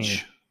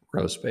each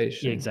row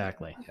spacing. Yeah,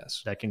 exactly.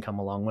 Yes. That can come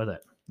along with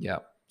it. Yeah.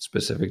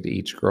 Specific to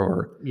each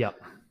grower.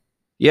 Yep.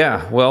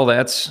 Yeah. Well,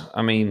 that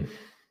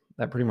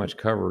pretty much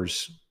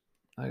covers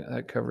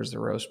the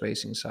row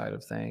spacing side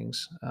of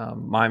things.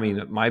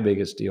 My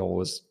biggest deal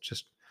was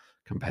just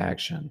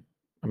compaction.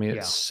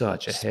 It's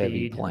such a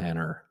heavy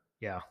planter.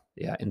 Yeah.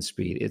 Yeah. And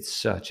speed.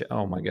 It's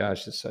oh my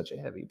gosh, it's such a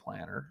heavy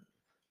planter.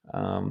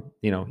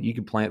 You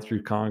could plant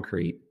through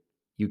concrete.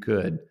 You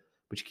could,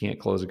 but you can't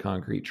close a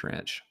concrete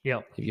trench.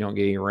 Yep. If you don't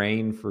get any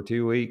rain for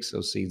 2 weeks,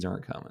 those seeds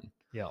aren't coming.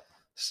 Yep.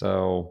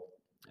 So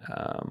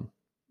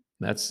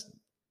that's...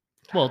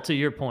 Well, to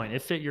your point,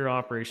 it fit your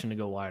operation to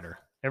go wider.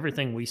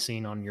 Everything we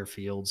seen on your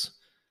fields,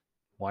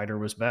 wider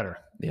was better.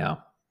 Yeah.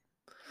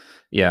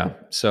 Yeah.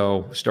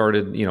 So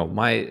started,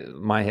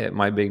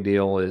 my big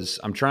deal is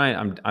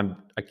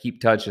I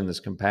keep touching this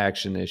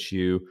compaction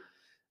issue.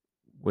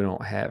 We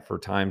don't have, for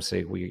time's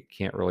sake, we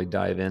can't really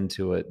dive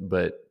into it,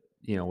 but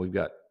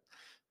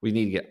we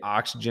need to get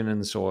oxygen in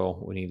the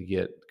soil. We need to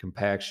get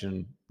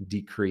compaction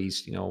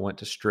decreased. I went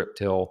to strip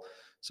till.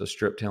 So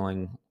strip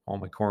tilling all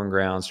my corn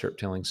ground, strip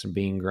tilling some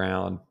bean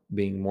ground,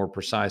 being more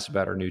precise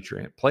about our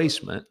nutrient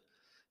placement.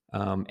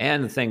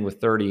 And the thing with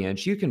 30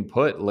 inch, you can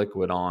put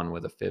liquid on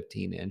with a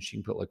 15 inch. You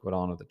can put liquid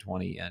on with a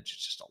 20 inch.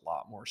 It's just a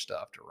lot more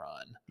stuff to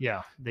run.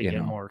 Yeah, they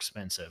get more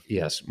expensive.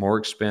 Yes, more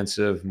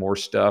expensive, more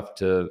stuff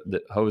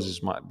that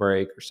hoses might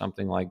break or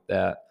something like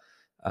that.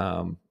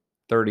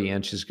 30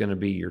 inch is going to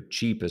be your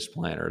cheapest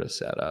planter to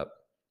set up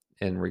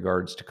in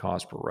regards to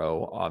cost per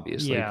row,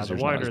 obviously. Yeah, the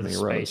wider the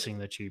spacing,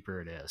 the cheaper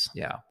it is.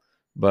 Yeah.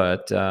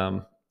 But,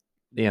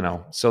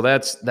 so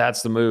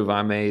that's the move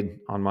I made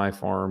on my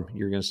farm.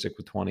 You're going to stick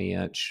with 20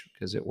 inch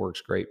because it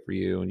works great for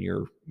you and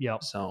your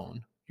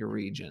zone, your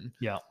region.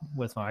 Yeah.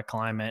 With my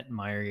climate and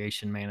my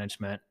irrigation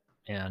management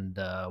and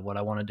what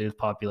I want to do with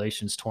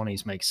populations,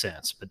 20s makes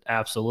sense. But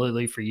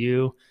absolutely for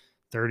you,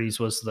 30s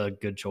was the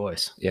good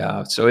choice.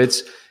 Yeah. So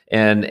it's,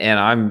 and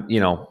I'm,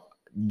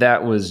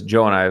 that was,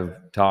 Joe and I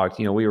have talked,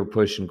 we were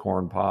pushing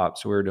corn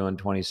pops. We were doing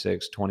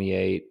 26,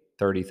 28,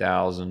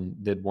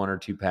 30,000, did 1 or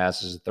 2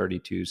 passes at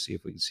 32, see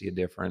if we could see a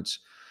difference.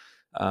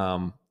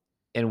 And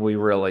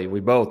we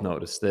both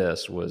noticed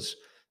this was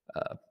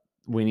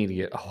we need to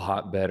get a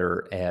lot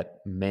better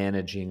at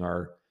managing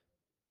our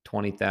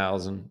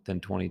 20,000, then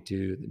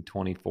 22, then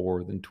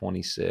 24, then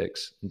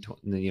 26,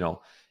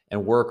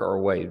 and work our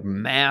way.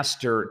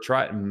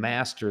 Try to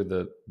master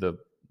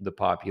the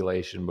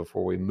population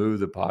before we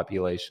move the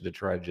population to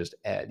try to just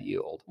add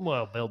yield.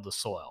 Well, build the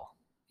soil.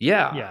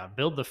 Yeah. Yeah,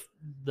 build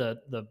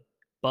the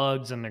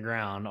bugs in the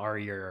ground are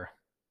your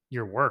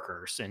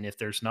workers, and if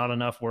there's not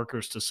enough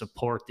workers to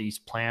support these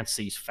plants,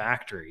 these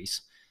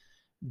factories,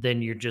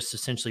 then you're just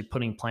essentially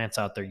putting plants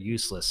out there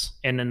useless.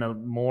 And then the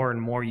more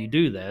and more you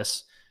do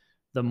this,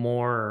 the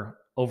more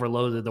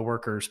overloaded the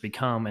workers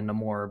become, and the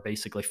more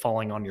basically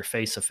falling on your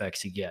face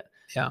effects you get.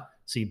 Yeah.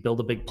 So you build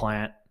a big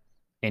plant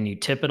and you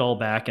tip it all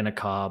back in a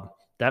cob.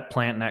 That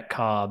plant and that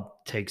cob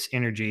takes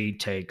energy,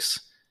 takes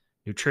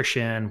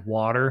nutrition,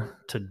 water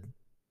to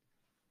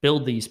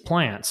build these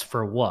plants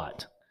for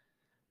what?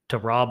 To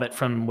rob it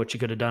from what you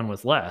could have done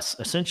with less,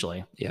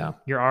 essentially. Yeah.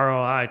 Your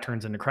ROI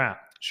turns into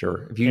crap.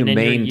 Sure. If you can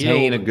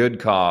maintain a good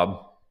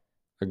cob,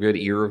 a good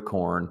ear of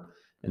corn,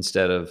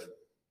 instead of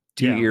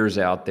 2 years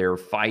out there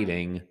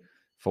fighting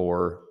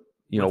for,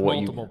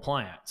 multiple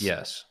plants.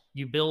 Yes. If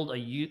you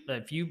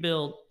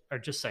build, or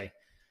just say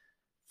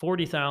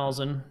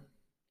 40,000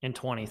 and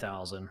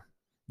 20,000,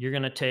 you're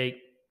going to take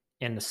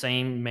in the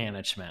same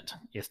management.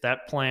 If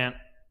that plant,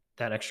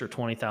 that extra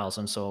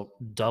 20,000, so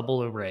double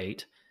the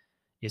rate,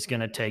 is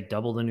going to take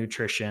double the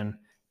nutrition,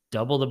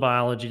 double the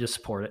biology to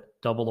support it,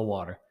 double the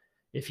water.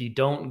 If you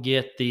don't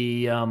get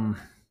the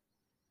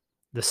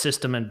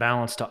system and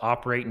balance to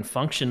operate and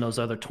function those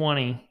other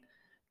 20,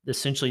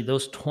 essentially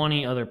those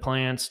 20 other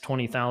plants,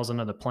 20,000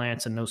 other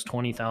plants, and those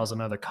 20,000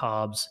 other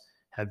cobs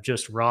have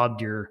just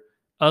robbed your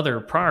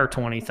other prior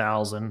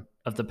 20,000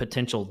 of the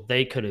potential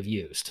they could have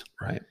used.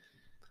 Right.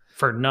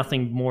 For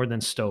nothing more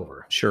than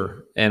stover.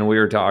 Sure. And we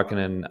were talking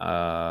in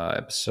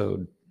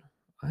episode,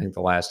 I think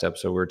the last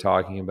episode, we were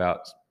talking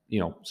about,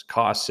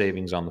 cost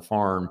savings on the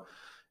farm,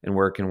 and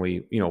where can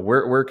we,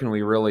 where can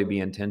we really be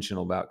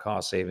intentional about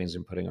cost savings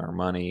and putting our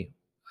money?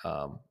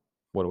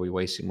 What are we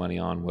wasting money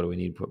on? What do we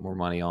need to put more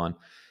money on?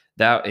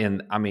 That,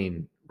 and I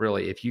mean,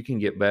 really, if you can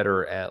get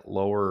better at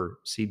lower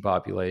seed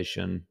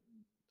population,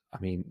 I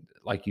mean,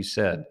 like you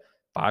said,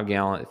 5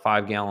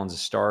 gallons a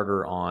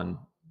starter on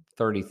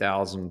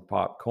 30,000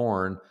 pop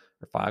corn,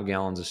 or 5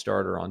 gallons a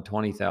starter on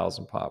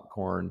 20,000 pop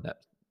corn,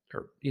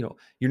 your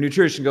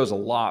nutrition goes a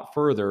lot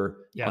further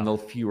on the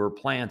fewer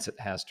plants it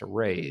has to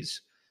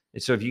raise.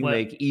 And so if you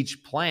make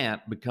each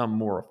plant become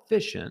more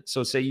efficient,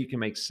 so say you can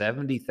make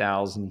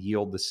 70,000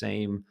 yield the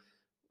same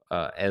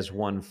as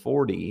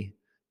 140,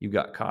 you've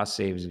got cost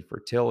savings in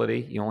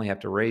fertility. You only have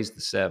to raise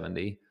the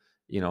 70.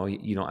 You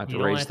don't have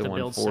to raise the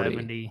 140. Build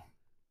 70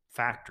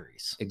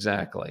 factories.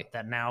 Exactly.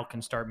 That now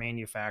can start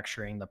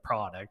manufacturing the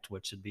product,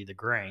 which would be the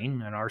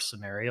grain in our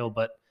scenario,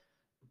 but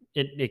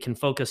it can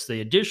focus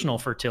the additional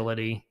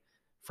fertility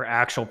for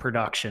actual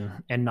production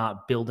and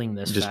not building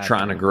this just factory.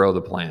 Trying to grow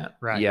the plant.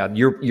 Right. Yeah.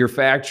 Your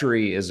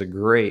factory is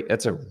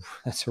that's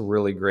a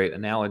really great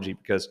analogy,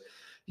 because,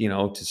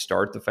 to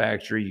start the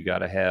factory, you got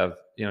to have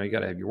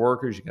your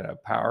workers, you got to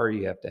have power,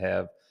 you have to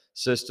have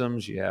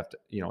systems, you have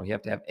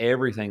to have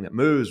everything that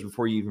moves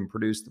before you even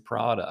produce the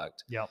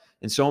product. Yep.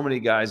 And so many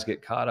guys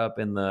get caught up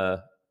in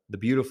the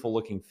beautiful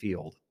looking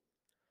field.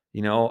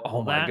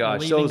 Oh my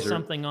gosh, leaving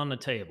something on the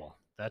table.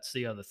 That's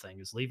the other thing,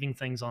 is leaving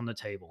things on the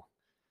table.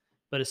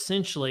 But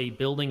essentially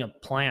building a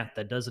plant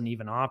that doesn't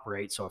even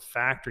operate, so a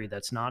factory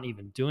that's not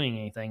even doing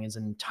anything, is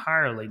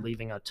entirely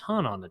leaving a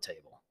ton on the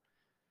table.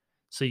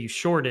 So you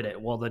shorted it.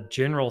 Well, the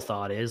general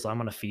thought is, I'm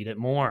going to feed it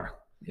more.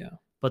 Yeah.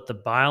 But the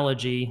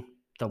biology,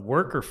 the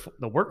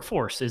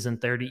workforce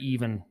isn't there to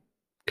even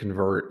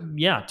convert.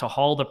 Yeah, to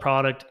haul the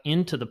product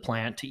into the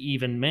plant to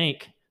even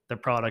make the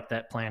product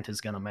that plant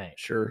is going to make.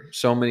 Sure.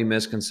 So many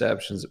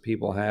misconceptions that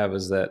people have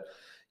is that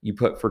you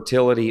put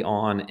fertility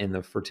on and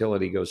the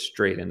fertility goes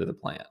straight into the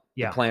plant.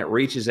 Yeah. The plant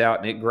reaches out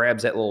and it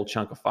grabs that little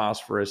chunk of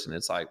phosphorus, and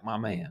it's like, my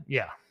man.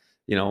 Yeah.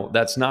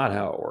 That's not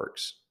how it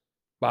works.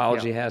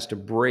 Biology has to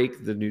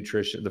break the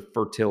nutrition, the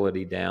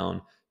fertility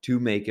down to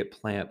make it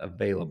plant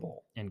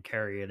available. And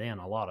carry it in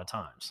a lot of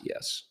times.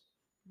 Yes.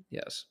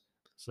 Yes.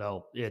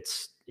 So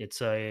it's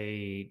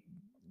a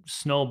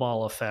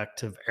snowball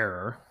effect of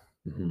error,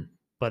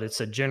 but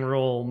it's a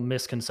general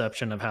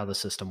misconception of how the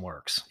system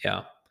works.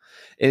 Yeah.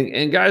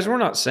 And guys, we're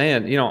not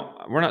saying,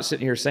 we're not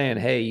sitting here saying,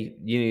 hey,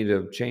 you need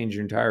to change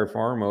your entire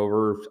farm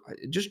over.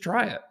 Just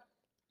try it.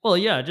 Well,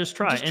 yeah, just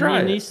try it.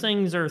 And these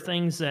things are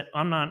things that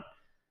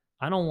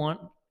I don't want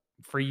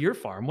for your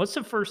farm. What's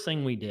the first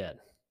thing we did?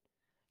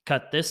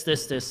 Cut this.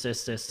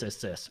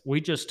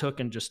 We just took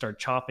and just started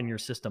chopping your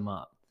system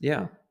up.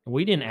 Yeah.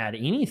 We didn't add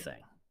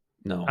anything.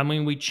 No. I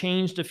mean, we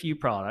changed a few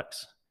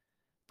products,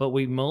 but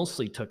we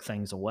mostly took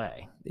things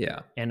away. Yeah.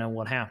 And then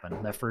what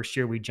happened? That first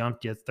year we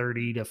jumped you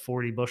 30 to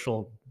 40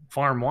 bushel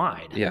farm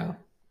wide. Yeah.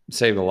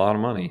 Saved a lot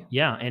of money.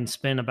 Yeah. And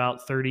spent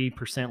about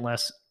 30%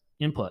 less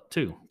input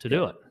too to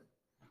do it.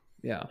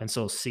 Yeah. And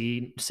so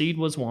seed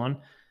was one,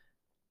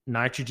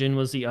 nitrogen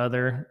was the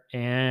other,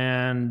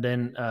 and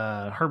then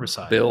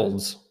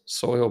herbicide.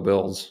 Soil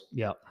builds.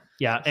 Yeah.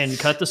 Yeah. And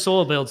cut the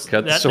soil builds.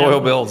 Cut the soil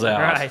builds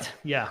out. Right.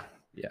 Yeah.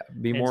 Yeah.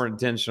 Be more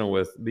intentional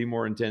with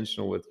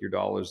your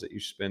dollars that you're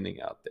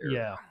spending out there.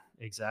 Yeah,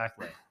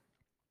 exactly.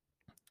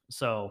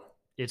 So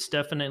it's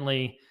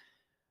definitely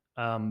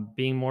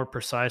being more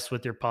precise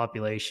with your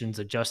populations,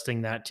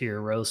 adjusting that to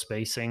your row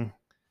spacing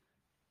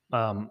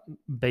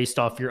based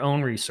off your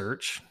own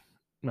research.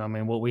 I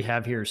mean, what we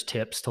have here is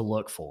tips to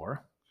look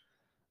for.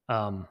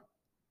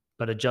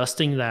 But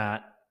adjusting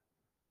that,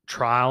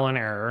 trial and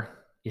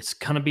error, it's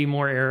going to be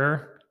more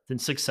error than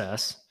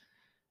success.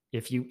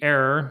 If you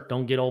error,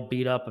 don't get all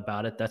beat up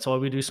about it. That's why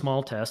we do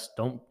small tests.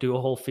 Don't do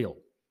a whole field.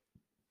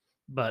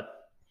 But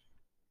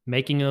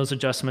making those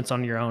adjustments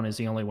on your own is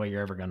the only way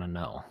you're ever going to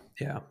know.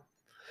 Yeah.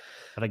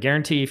 But I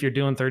guarantee if you're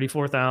doing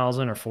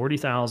 34,000 or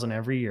 40,000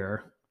 every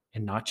year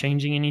and not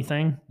changing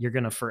anything, you're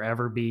going to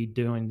forever be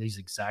doing these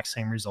exact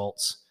same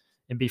results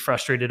and be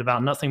frustrated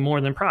about nothing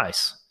more than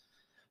price.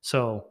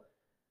 So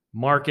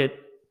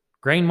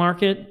grain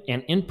market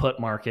and input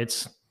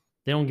markets,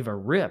 they don't give a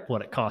rip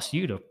what it costs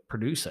you to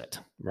produce it,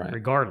 right,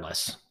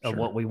 regardless of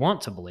what we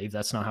want to believe.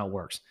 That's not how it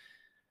works.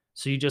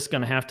 So you're just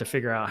going to have to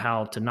figure out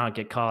how to not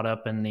get caught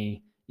up in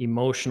the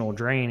emotional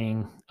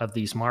draining of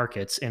these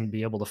markets and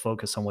be able to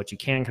focus on what you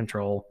can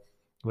control,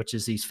 which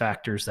is these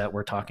factors that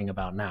we're talking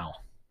about now.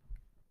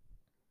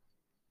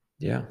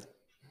 Yeah.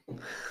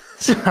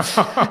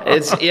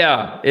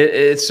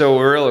 It's so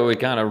early. We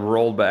kind of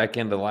rolled back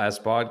into the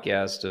last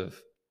podcast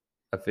of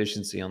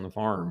efficiency on the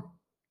farm.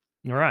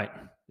 All right.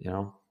 You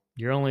know,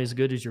 you're only as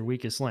good as your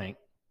weakest link.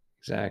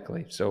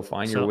 Exactly. So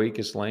find your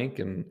weakest link,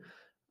 and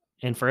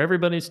for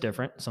everybody it's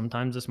different.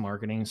 Sometimes it's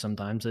marketing,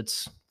 sometimes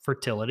it's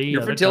fertility.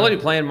 Your fertility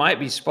plan might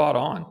be spot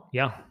on.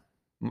 Yeah.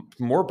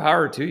 More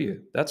power to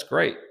you. That's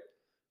great.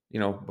 You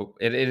know, but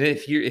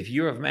if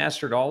you have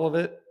mastered all of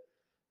it,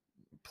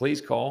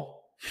 please call.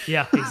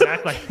 Yeah,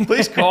 exactly.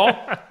 Please call.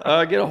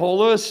 Get a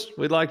hold of us.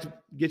 We'd like to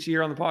get you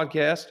here on the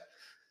podcast.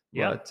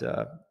 Yeah.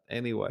 But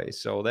anyway,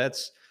 so I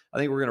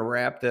think we're going to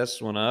wrap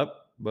this one up.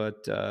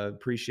 But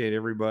appreciate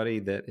everybody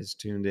that has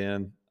tuned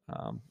in.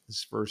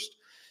 This first,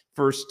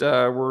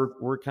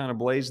 we're kind of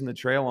blazing the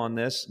trail on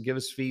this. Give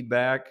us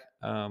feedback.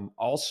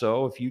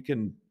 Also, if you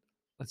can,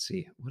 let's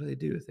see, what do they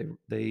do?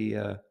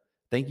 They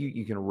think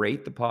you can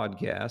rate the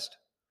podcast.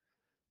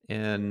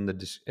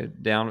 And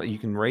you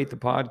can rate the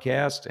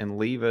podcast and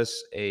leave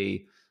us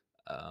a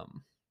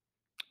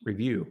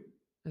review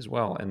as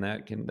well, and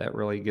that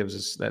really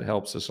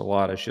helps us a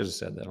lot. I should have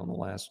said that on the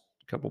last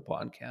couple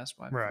podcasts,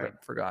 but I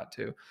forgot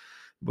to.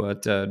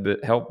 But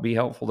be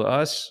helpful to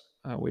us.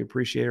 We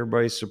appreciate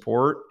everybody's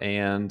support,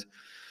 and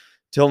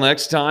till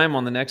next time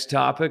on the next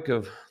topic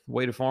of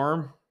Way to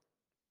Farm.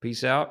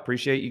 Peace out.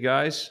 Appreciate you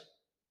guys.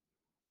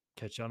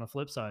 Catch you on the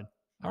flip side.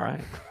 All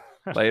right.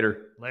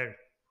 Later. Later.